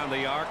work it around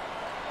the arc.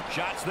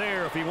 Shots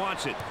there if he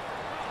wants it.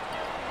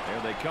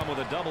 There they come with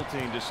a double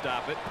team to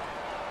stop it.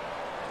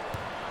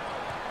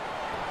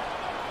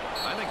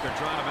 I think they're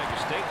trying to make a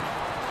statement.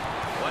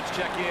 Let's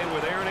check in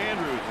with Erin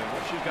Andrews and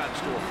what she's got in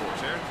store for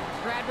us. Erin?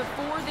 Brad,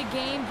 before the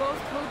game, both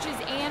coaches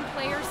and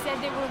players said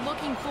they were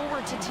looking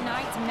forward to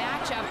tonight's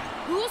matchup.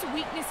 Whose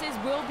weaknesses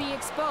will be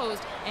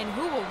exposed and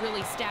who will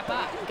really step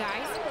up,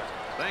 guys?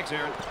 Thanks,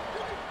 Erin.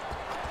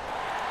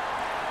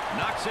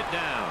 Knocks it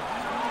down.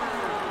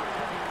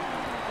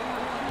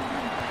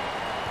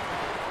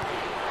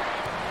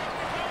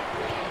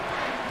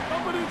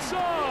 Coming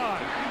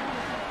inside.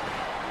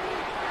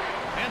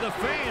 And the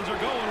fans are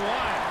going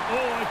wild.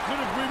 Oh, I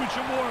couldn't agree with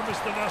you more,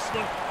 Mr.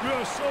 Nessler. We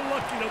are so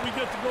lucky that we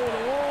get to go to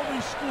all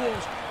these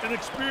schools and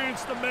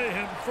experience the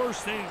mayhem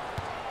firsthand.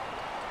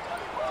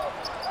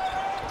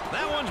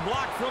 That one's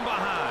blocked from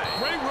behind.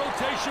 Great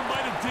rotation by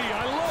the D.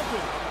 I love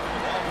it. The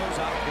ball goes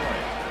out of play.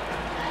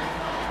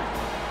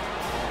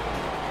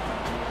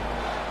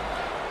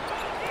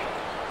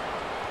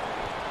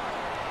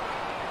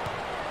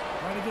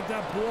 Trying to get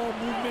that ball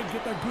movement,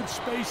 get that good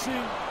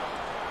spacing.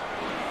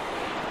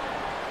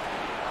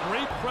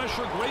 Great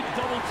pressure, great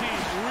double team.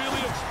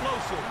 Really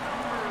explosive.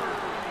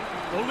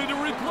 Only the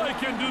replay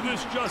can do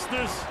this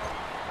justice.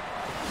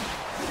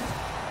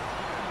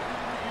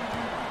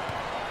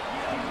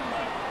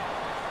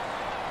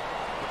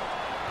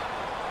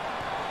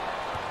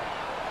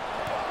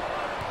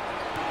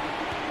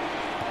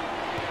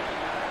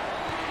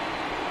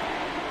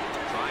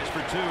 Tries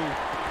for two,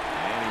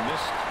 and he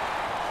missed.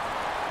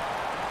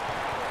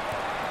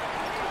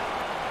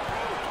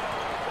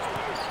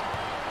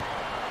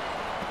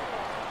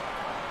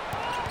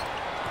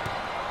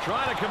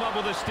 Trying to come up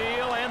with a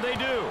steal, and they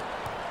do.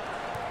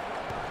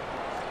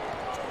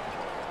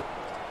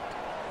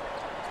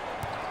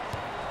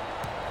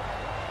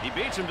 He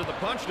beats him to the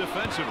punch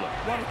defensively.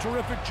 What a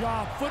terrific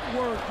job.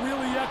 Footwork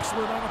really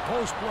excellent on a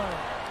post play.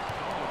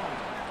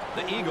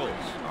 The Eagles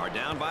are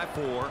down by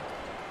 4.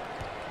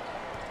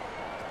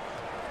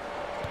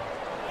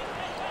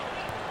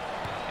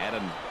 Had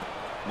a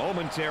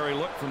momentary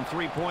look from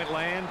three-point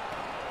land.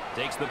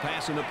 Takes the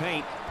pass in the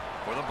paint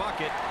for the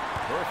bucket.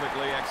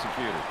 Perfectly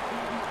executed.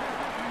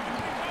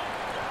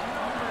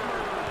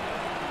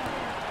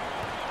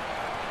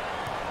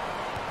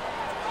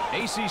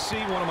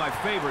 ACC, one of my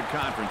favorite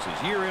conferences.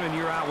 Year in and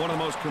year out, one of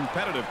the most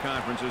competitive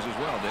conferences as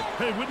well, Dick.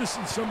 Hey,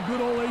 witnessing some good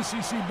old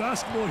ACC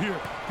basketball here.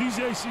 These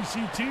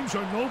ACC teams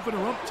are known for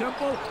their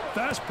up-tempo,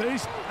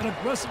 fast-paced, and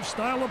aggressive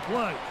style of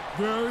play.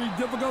 Very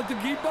difficult to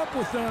keep up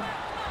with them.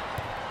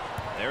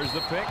 There's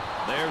the pick.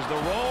 There's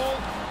the roll.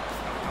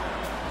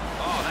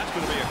 Oh, that's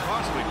going to be a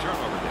costly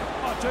turnover, Dick.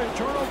 I'll tell you,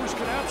 turnovers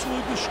can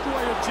absolutely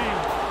destroy a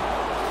team.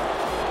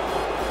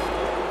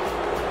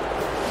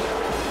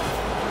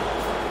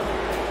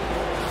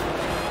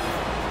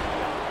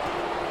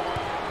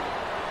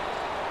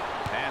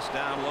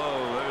 Down low,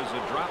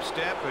 there's a drop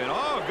step, and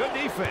oh, good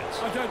defense.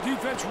 That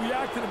defense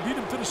reacted and beat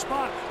him to the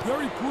spot.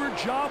 Very poor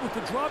job with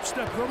the drop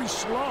step, very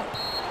slow.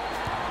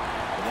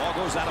 The ball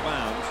goes out of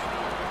bounds.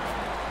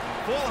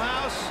 Full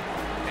house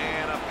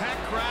and a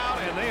packed crowd,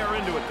 and they are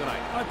into it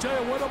tonight. I tell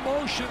you, what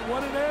emotion,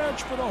 what an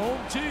edge for the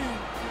home team.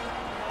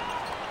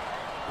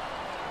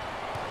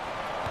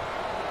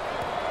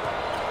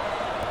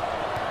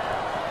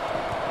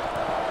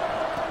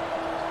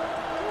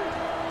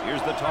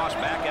 Here's the toss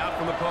back out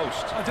from the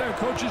post. I tell you,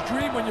 coach's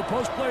dream when your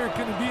post player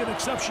can be an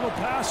exceptional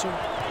passer.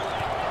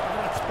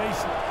 That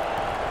spacing.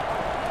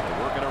 They're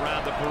working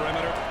around the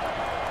perimeter.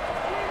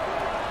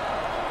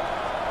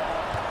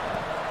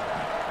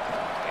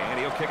 And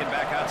he'll kick it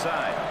back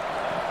outside.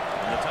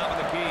 On the top of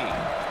the key.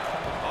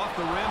 Off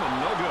the rim and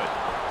no good.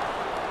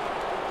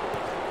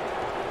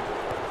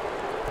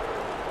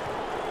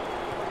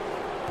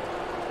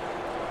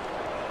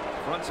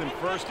 Fronts him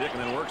first, Dick, and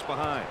then works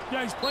behind.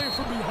 Yeah, he's playing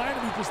from behind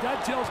him because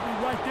that tells me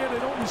right there they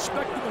don't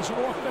respect him as an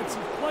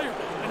offensive player.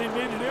 And they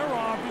made an error,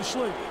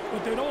 obviously,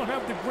 but they don't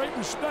have the great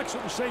respect. So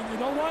they're saying, you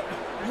know what?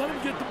 Let him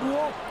get the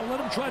ball and let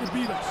him try to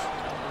beat us.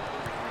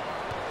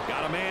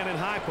 Got a man in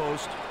high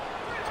post.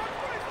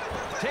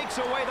 Takes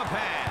away the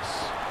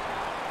pass.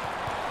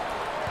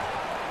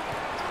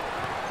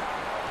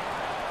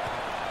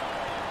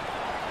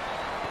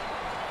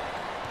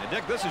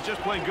 Dick, this is just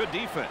playing good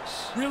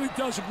defense. Really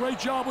does a great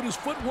job with his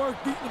footwork,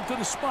 beating him to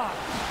the spot.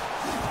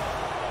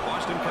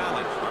 Boston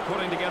College are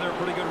putting together a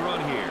pretty good run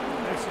here.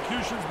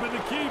 Execution's been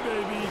the key,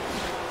 baby.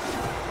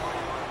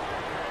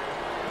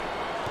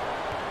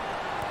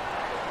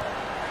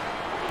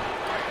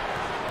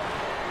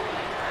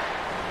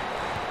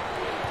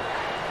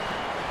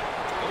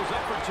 Goes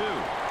up for 2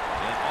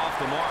 and off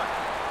the mark.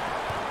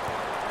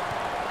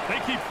 They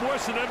keep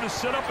forcing them to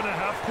set up in a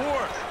half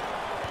court.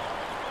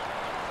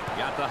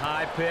 Got the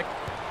high pick.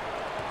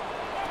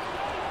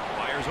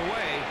 Fires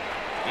away.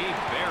 He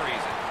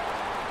buries it.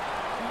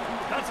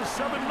 That's a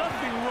 7-0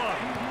 run.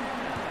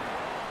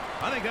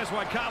 I think that's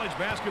why college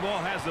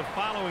basketball has the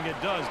following it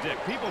does, Dick.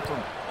 People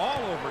from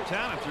all over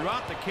town and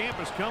throughout the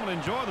campus come and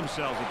enjoy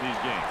themselves at these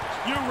games.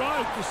 You're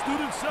right. The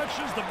student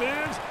sections, the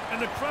bands,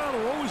 and the crowd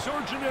are always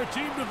urging their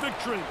team to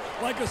victory,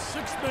 like a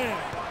sixth man.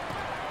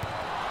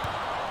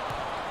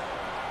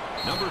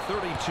 Number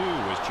 32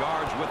 is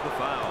charged with the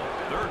foul.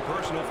 Third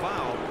personal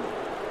foul.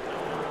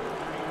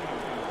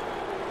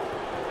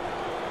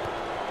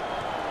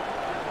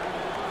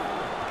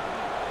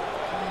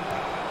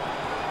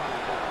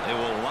 They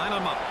will line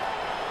him up.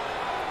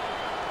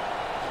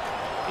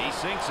 He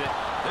sinks it.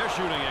 They're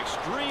shooting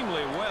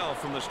extremely well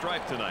from the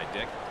stripe tonight,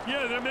 Dick.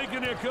 Yeah, they're making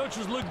their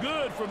coaches look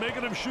good for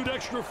making them shoot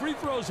extra free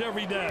throws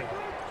every day.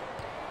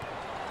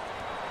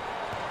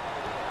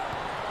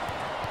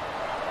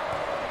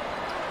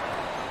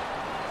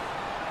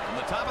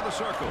 Top of the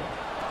circle,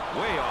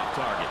 way off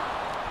target.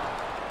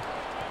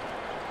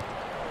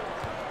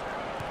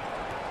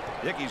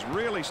 Dick, he's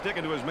really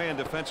sticking to his man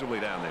defensively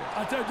down there.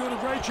 I tell you, doing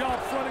a great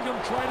job fronting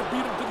him, trying to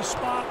beat him to the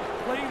spot,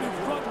 playing in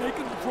front,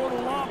 they can throw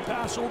the lob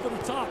pass over the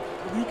top.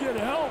 If you get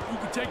help, you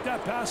can take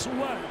that pass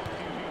away.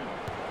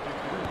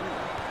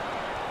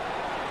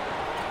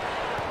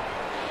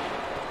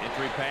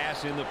 Entry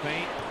pass in the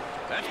paint.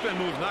 That spin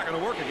move's not going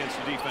to work against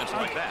a defense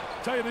like that.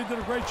 I tell you, they did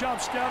a great job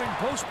scouting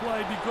post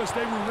play because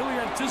they were really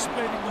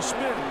anticipating the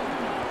spin.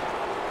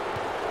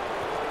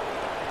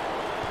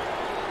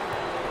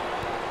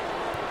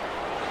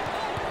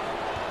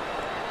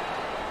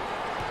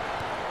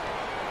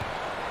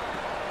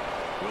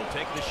 Will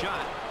take the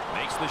shot.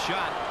 Makes the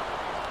shot.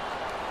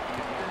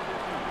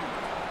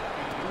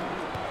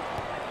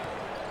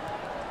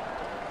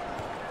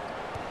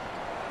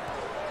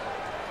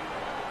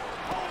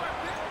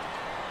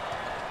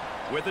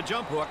 With a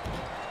jump hook.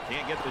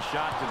 Can't get the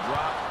shot to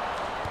drop.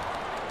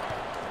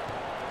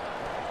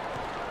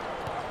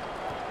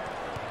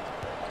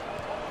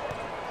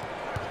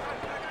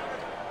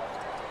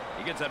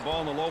 He gets that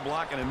ball in the low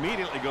block and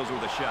immediately goes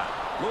with a shot.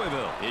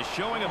 Louisville is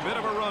showing a bit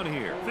of a run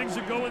here. Things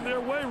are going their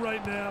way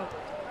right now.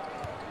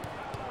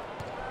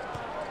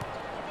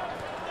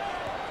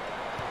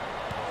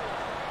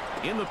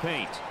 In the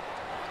paint.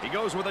 He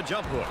goes with a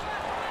jump hook.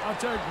 I'll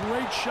tell you,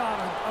 great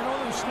shot. I don't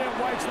understand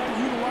why it's not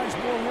utilized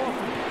more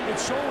often.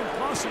 It's so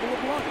impossible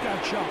to block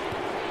that shot.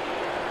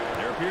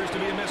 There appears to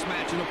be a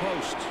mismatch in the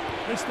post.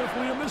 It's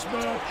definitely a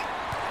mismatch.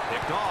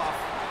 Picked off.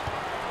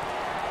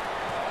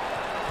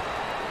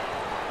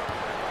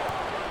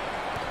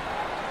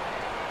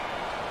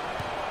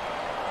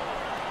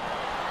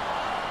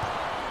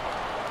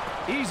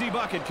 Easy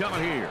bucket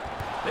coming here.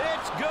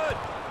 It's good.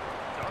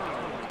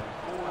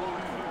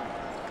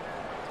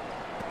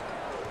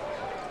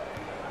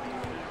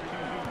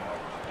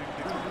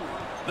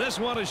 This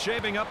one is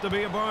shaping up to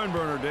be a barn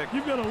burner, Dick.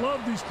 You've got to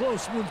love these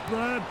close ones,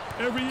 Brad.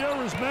 Every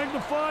error is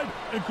magnified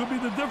and could be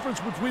the difference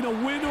between a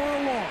win or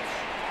a loss.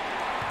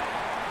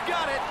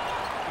 Got it.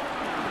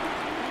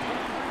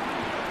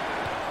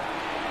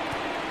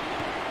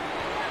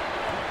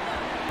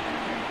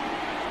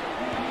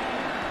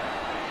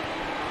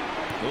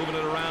 Moving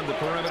it around the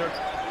perimeter.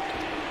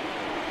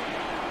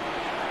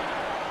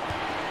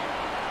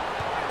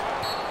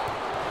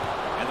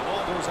 And the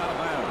ball goes out of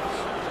bounds.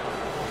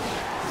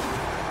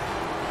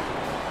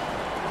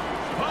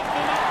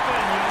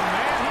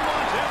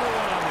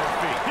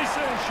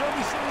 Show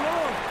me some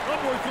love.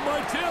 I'm working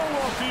my tail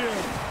off here.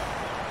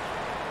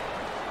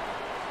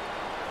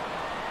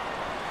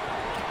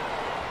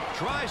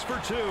 Tries for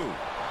two.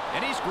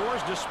 And he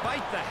scores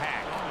despite the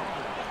hack.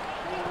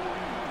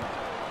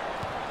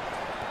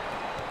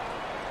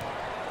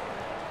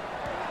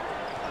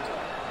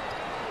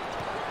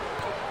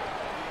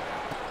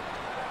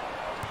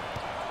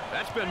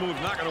 That spin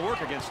move's not going to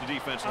work against a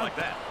defense like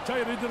that. I tell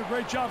you, they did a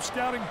great job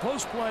scouting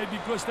post play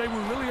because they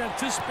were really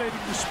anticipating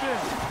the spin.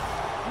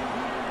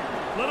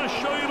 Let us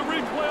show you the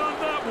replay on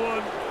that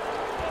one.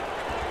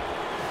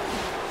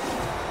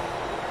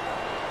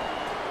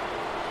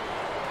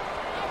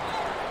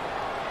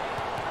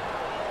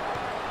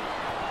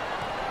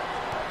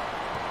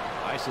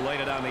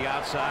 Isolated on the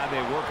outside.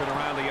 They work it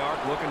around the arc,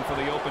 looking for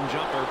the open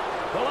jumper.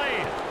 The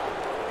lay.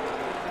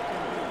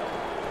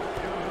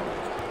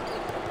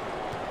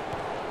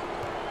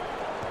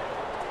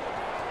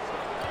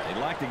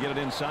 They'd like to get it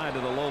inside to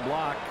the low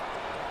block.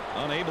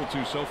 Unable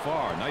to so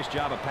far. Nice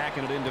job of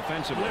packing it in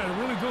defensively. Yeah,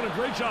 really doing a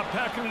great job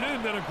packing it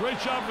in. Did a great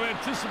job of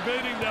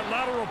anticipating that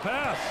lateral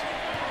pass.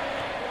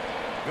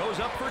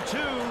 Goes up for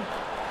two.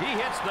 He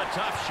hits the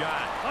tough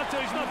shot. I'll tell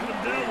you, he's knocking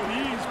him down with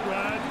ease,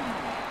 Brad.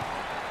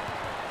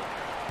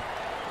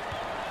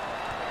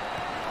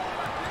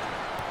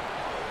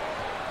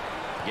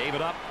 Gave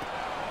it up.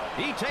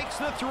 He takes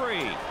the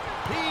three.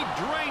 He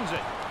drains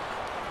it.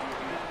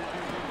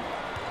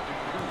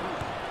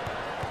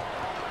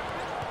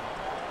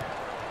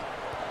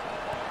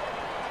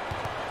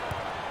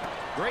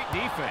 Great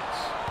defense.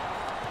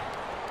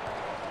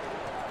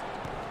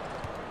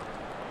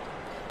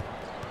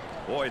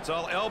 Boy, it's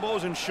all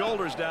elbows and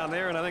shoulders down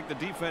there, and I think the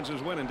defense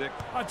is winning, Dick.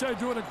 I tell you,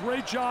 doing a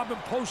great job in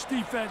post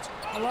defense.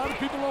 A lot of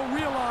people don't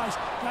realize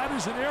that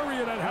is an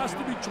area that has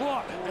to be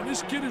taught, and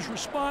this kid has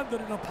responded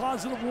in a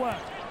positive way.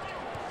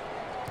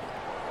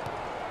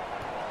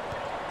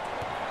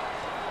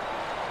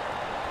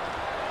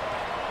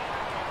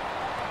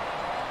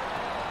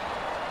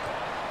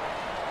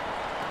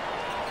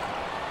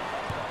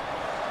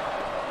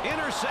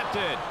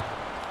 Intercepted.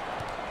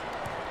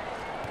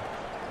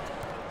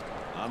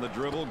 On the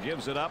dribble,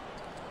 gives it up.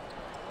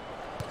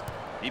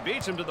 He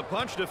beats him to the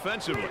punch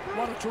defensively.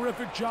 What a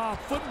terrific job.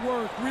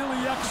 Footwork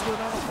really excellent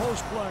on a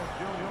post play.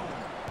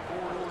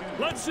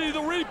 Let's see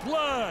the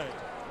replay.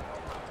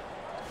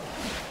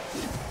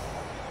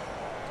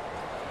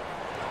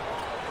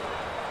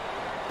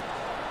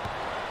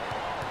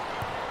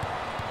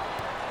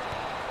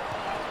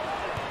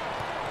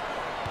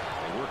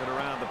 They work it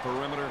around the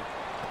perimeter.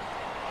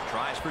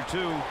 Tries for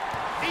two.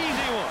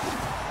 Easy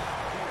one.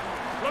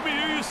 Let me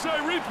hear you say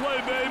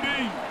replay,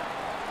 baby.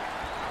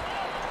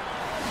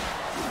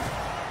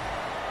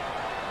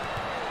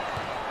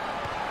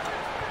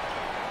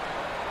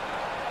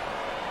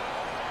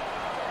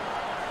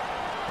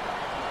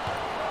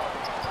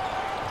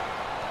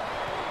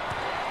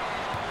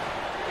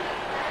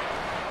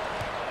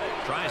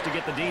 Tries to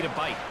get the D to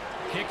bite.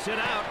 Kicks it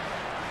out.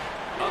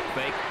 Up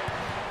fake.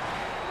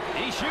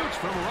 He shoots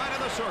from right of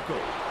the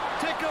circle.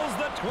 Tickles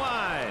the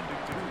twine.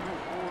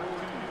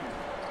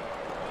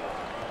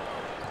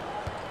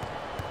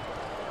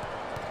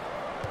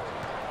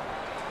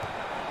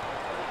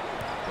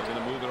 We're going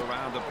to move it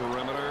around the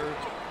perimeter.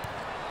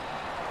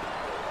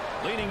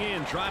 Leaning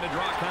in, trying to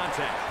draw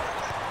contact.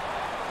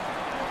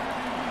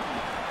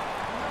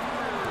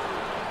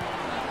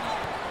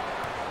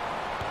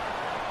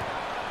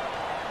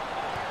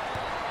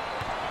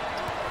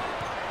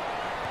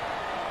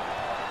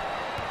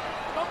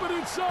 Up and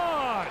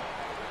inside.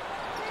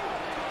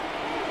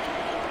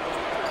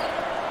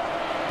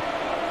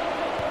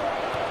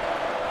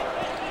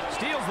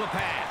 Steals the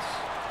pass.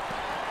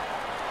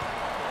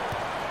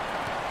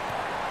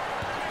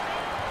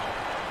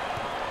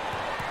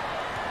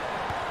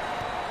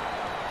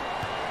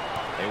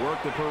 They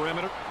work the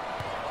perimeter.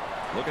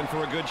 Looking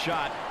for a good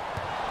shot.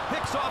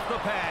 Picks off the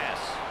pass.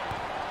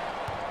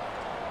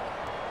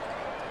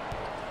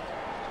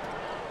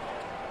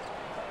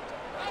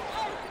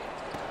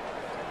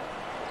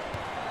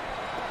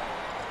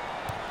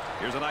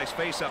 Here's a nice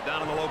face-up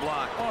down in the low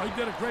block. Oh, he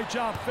did a great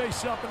job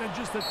face-up and then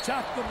just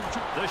attacked them.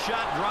 The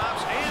shot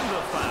drops and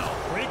the foul.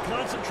 Great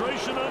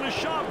concentration on his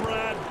shot,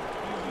 Brad.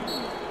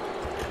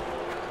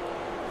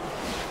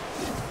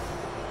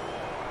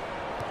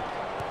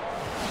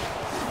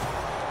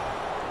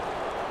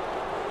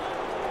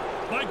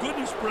 My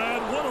goodness,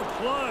 Brad, what a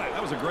play.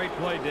 That was a great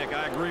play, Dick.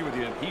 I agree with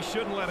you. He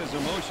shouldn't let his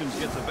emotions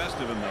get the best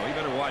of him, though. He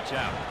better watch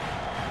out.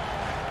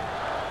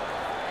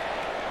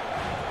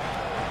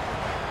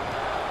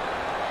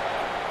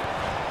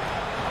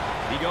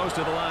 He goes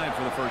to the line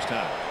for the first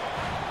time.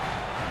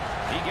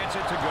 He gets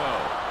it to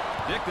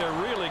go. Dick,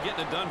 they're really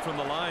getting it done from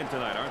the line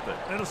tonight, aren't they?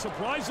 And a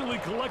surprisingly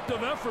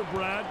collective effort,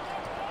 Brad.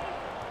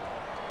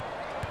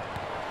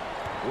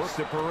 Work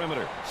the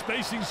perimeter.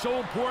 Spacing so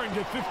important.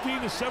 Get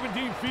 15 to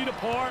 17 feet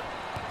apart.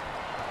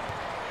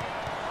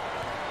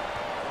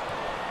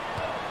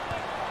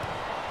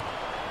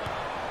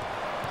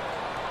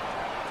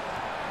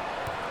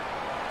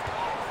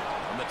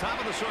 From the top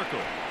of the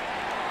circle.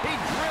 He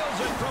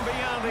drills it from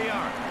beyond the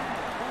arc.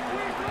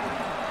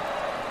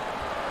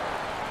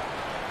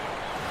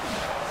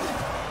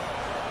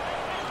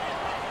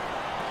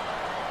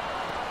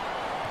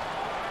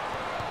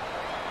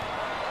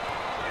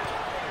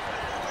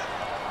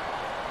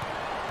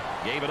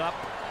 Gave it up.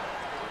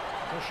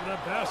 Pushing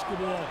that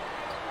basketball.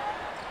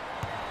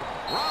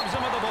 Robs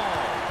him of the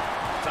ball.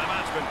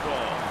 Timeout's been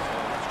called.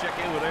 Let's check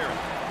in with Aaron.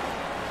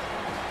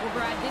 Well,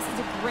 Brad, this is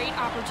a great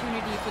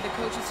opportunity for the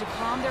coaches to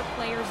calm their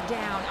players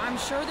down. I'm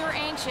sure they're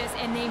anxious,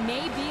 and they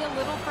may be a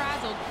little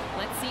frazzled.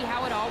 Let's see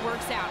how it all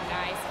works out,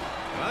 guys.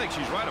 I think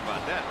she's right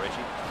about that,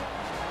 Richie.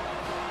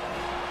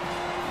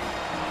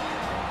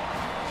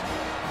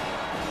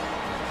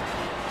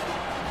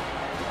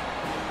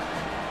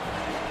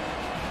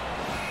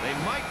 They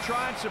might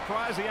try and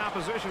surprise the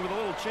opposition with a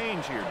little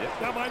change here, Dick.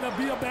 That might not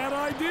be a bad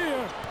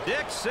idea.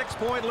 Dick's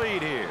 6-point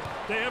lead here.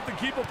 They have to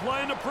keep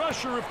applying the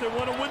pressure if they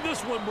want to win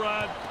this one,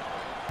 Brad.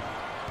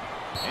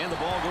 And the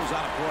ball goes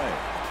out of play.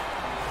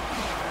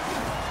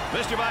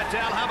 Mr.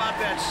 Vitale, how about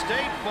that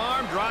State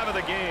Farm drive of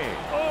the game?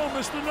 Oh,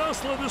 Mr.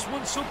 Nessler, this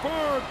one's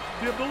superb.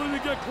 The ability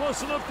to get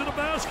close enough to the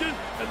basket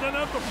and then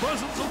have the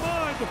presence of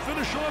mind to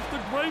finish off the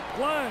great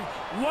play.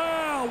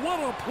 Wow, what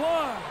a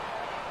play.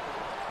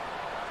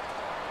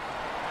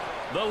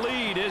 The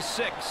lead is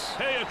 6.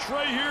 Hey, a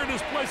tray here in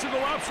this place will go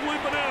absolutely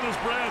bananas,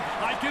 Brad.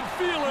 I can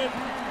feel it.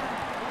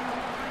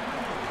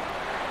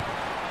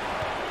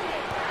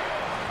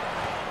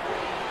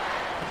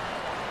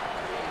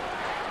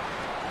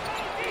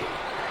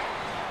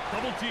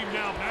 Double team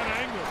now, man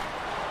angle.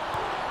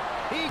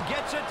 He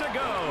gets it to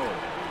go.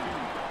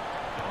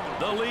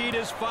 The lead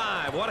is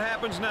 5. What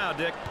happens now,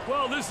 Dick?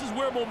 Well, this is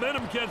where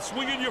momentum can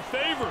swing in your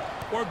favor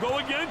or go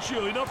against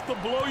you, enough to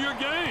blow your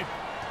game.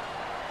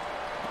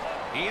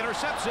 He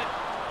intercepts it.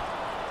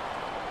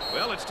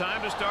 Well, it's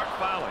time to start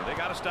fouling. They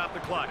got to stop the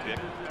clock, Dick.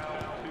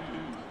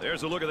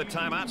 There's a look at the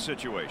timeout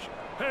situation.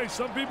 Hey,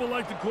 some people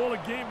like to call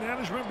it game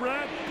management,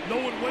 Brad.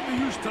 Knowing when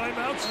to use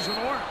timeouts is an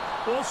art.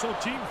 Also,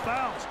 team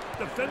fouls.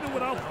 Defending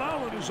without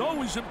fouling is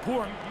always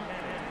important.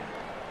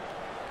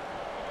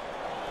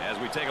 As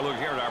we take a look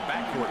here at our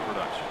backcourt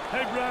production.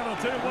 Hey, Brad, I'll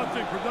tell you one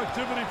thing.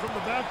 Productivity from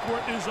the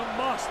backcourt is a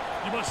must.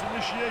 You must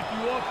initiate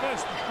the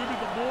offense, distribute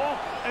the ball,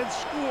 and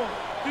score.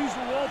 These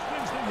are all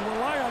things that you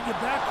rely on your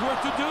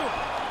backcourt to do.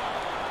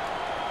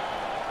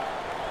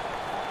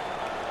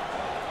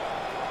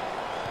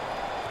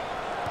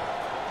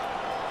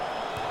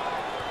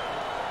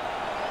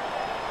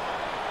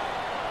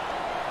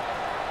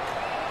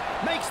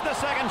 Makes the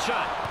second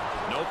shot.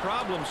 No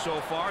problem so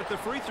far at the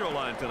free throw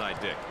line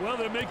tonight, Dick. Well,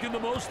 they're making the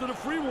most of the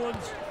free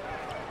ones.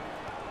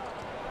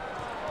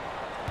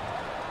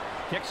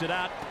 Kicks it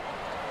out.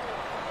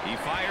 He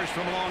fires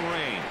from long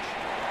range.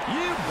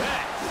 You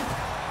bet.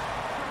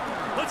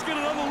 Let's get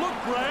another look,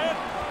 Brad.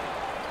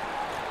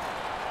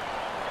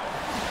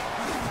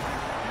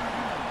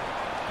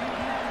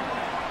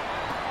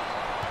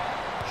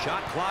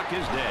 Shot clock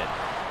is dead.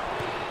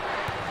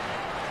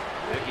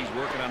 Dickey's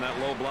working on that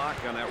low block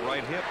on that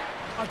right hip.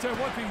 I'll tell you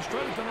one thing, he's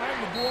trying to deny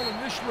him the ball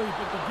initially,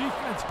 but the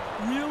defense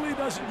really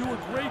doesn't do a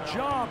great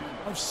job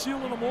of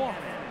sealing him off.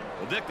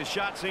 Well, Dick, the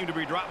shots seem to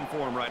be dropping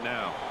for him right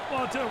now.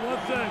 Well, I'll tell you one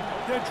thing,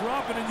 they're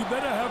dropping, and you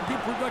better have good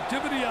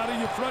productivity out of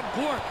your front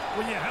court.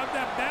 When you have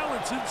that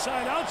balance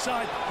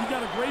inside-outside, you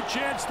got a great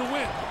chance to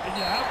win. And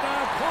you have to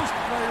have post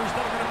players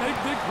that are going to make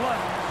big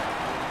plays.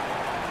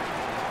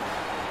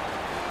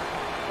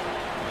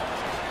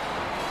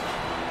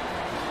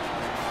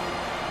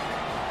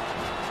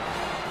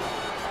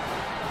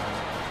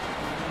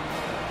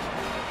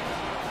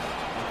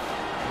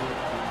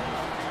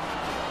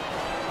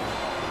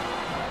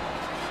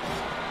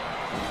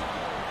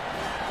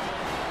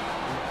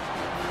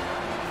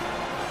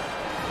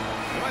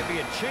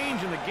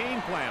 Change in the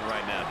game plan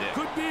right now, Dick.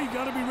 Could be.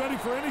 Got to be ready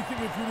for anything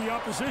if you're the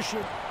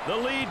opposition. The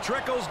lead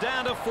trickles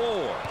down to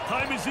 4.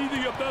 Time is either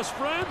your best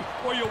friend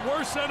or your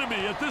worst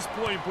enemy at this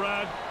point,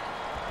 Brad.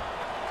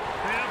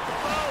 They have to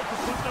foul to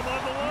put them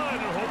on the line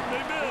and hope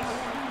they miss.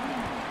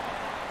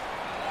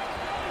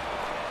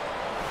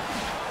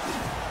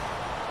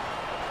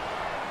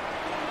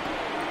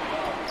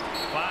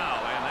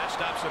 Foul, and that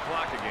stops the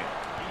clock again.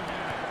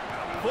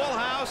 Full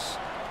house.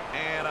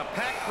 And a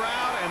packed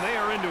crowd, and they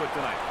are into it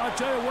tonight. I'll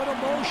tell you, what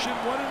emotion,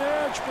 what an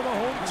edge for the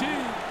home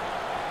team.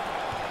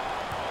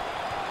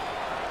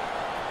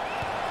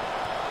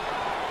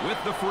 With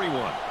the free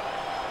one.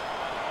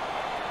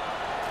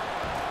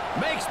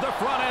 Makes the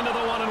front end of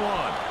the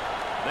 1-and-1.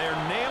 They're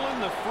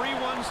nailing the free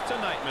ones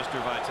tonight, Mr.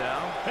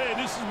 Vitale. Hey,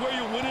 this is where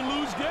you win and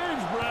lose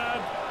games,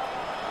 Brad.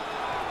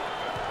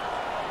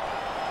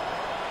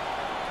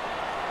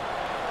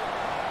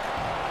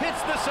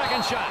 Hits the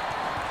second shot.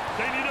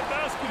 They need a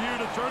basket here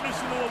to turn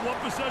this into a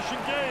one-possession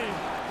game.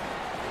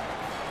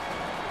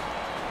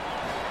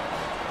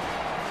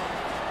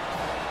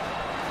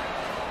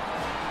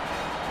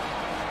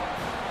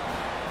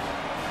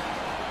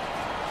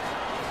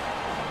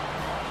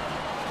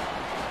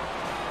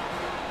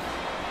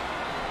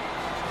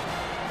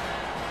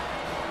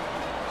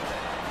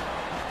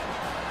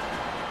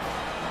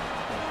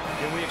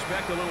 Can we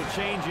expect a little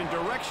change in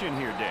direction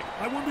here, Dick?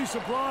 I wouldn't be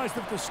surprised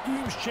if the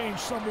schemes change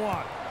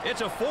somewhat.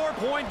 It's a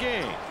 4-point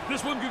game.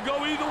 This one could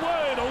go either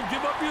way. Don't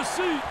give up your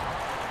seat.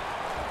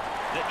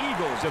 The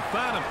Eagles have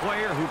found a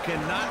player who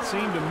cannot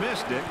seem to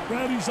miss, Dick.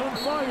 Brad, he's on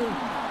fire.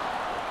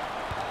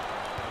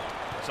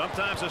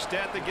 Sometimes a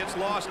stat that gets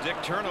lost,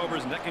 Dick,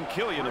 turnovers, and that can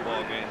kill you in a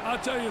ball game. I'll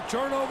tell you,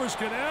 turnovers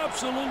can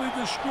absolutely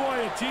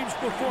destroy a team's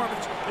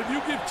performance. If you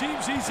give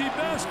teams easy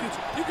baskets,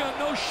 you got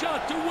no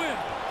shot to win.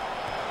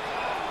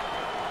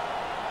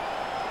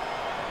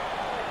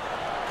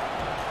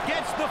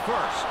 Gets the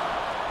first.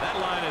 That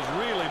line is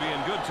really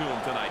being good to him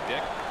tonight,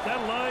 Dick.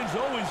 That line's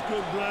always good,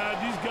 Brad.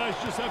 These guys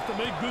just have to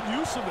make good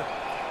use of it.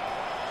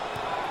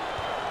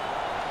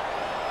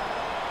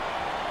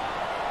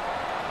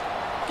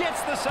 Gets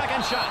the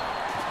second shot.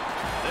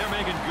 They're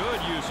making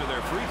good use of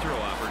their free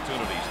throw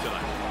opportunities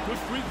tonight.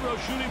 Good free throw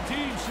shooting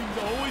teams seem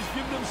to always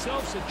give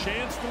themselves a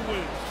chance to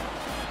win.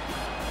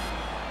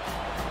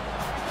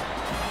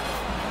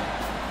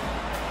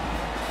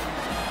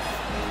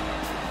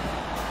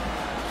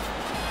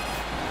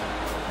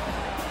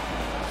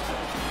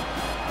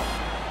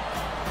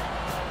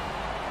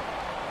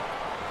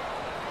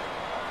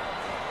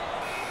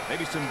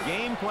 Maybe some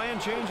game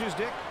plan changes,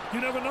 Dick? You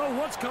never know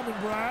what's coming,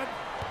 Brad.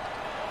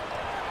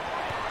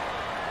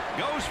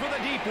 Goes for the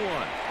deep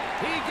one.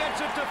 He gets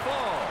it to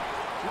fall.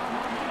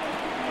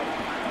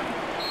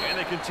 And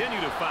they continue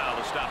to foul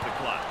to stop the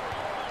clock.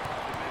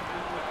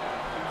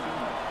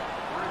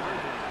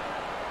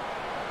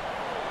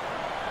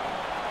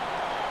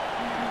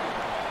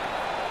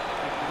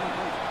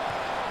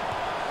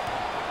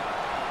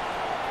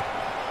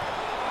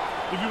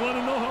 If you want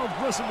to know how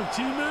aggressive a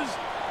team is,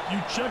 you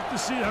check to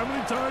see how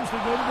many times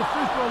they go to the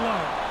free throw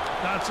line.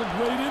 That's a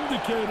great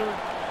indicator.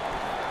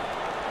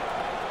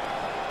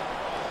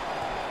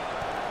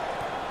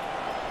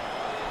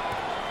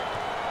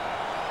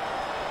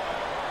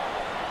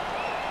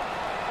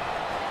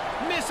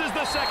 Misses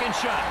the second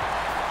shot.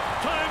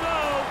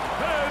 Timeout.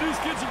 Hey, these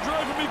kids are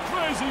driving me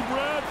crazy,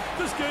 Brad.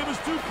 This game is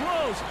too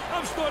close.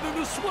 I'm starting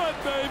to sweat,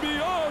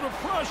 baby. Oh, the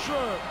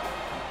pressure.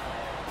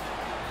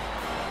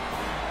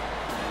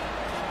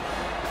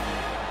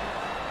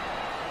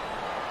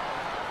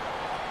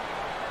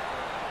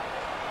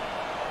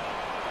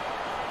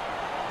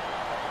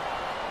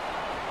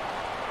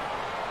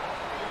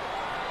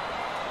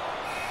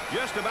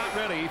 Just about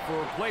ready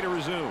for play to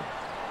resume.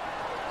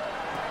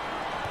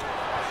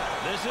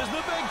 This is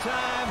the big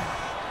time.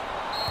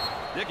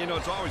 Dick, you know,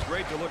 it's always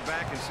great to look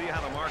back and see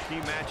how the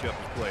marquee matchup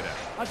is played out.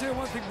 I'll tell you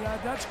one thing,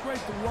 Brad, that's great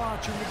to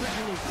watch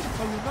individually.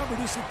 But remember,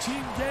 this is a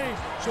team game,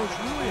 so it's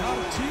really how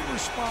the team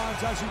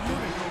responds as a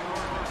unit.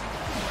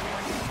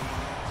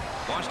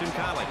 Boston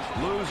College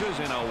loses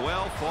in a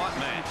well-fought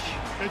match.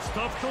 It's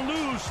tough to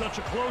lose such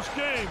a close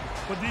game,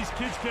 but these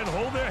kids can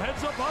hold their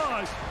heads up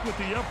high with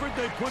the effort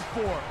they put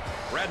forth.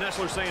 Brad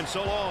Nessler saying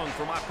so long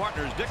for my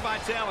partners, Dick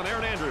Vitale and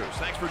Aaron Andrews.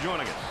 Thanks for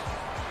joining us.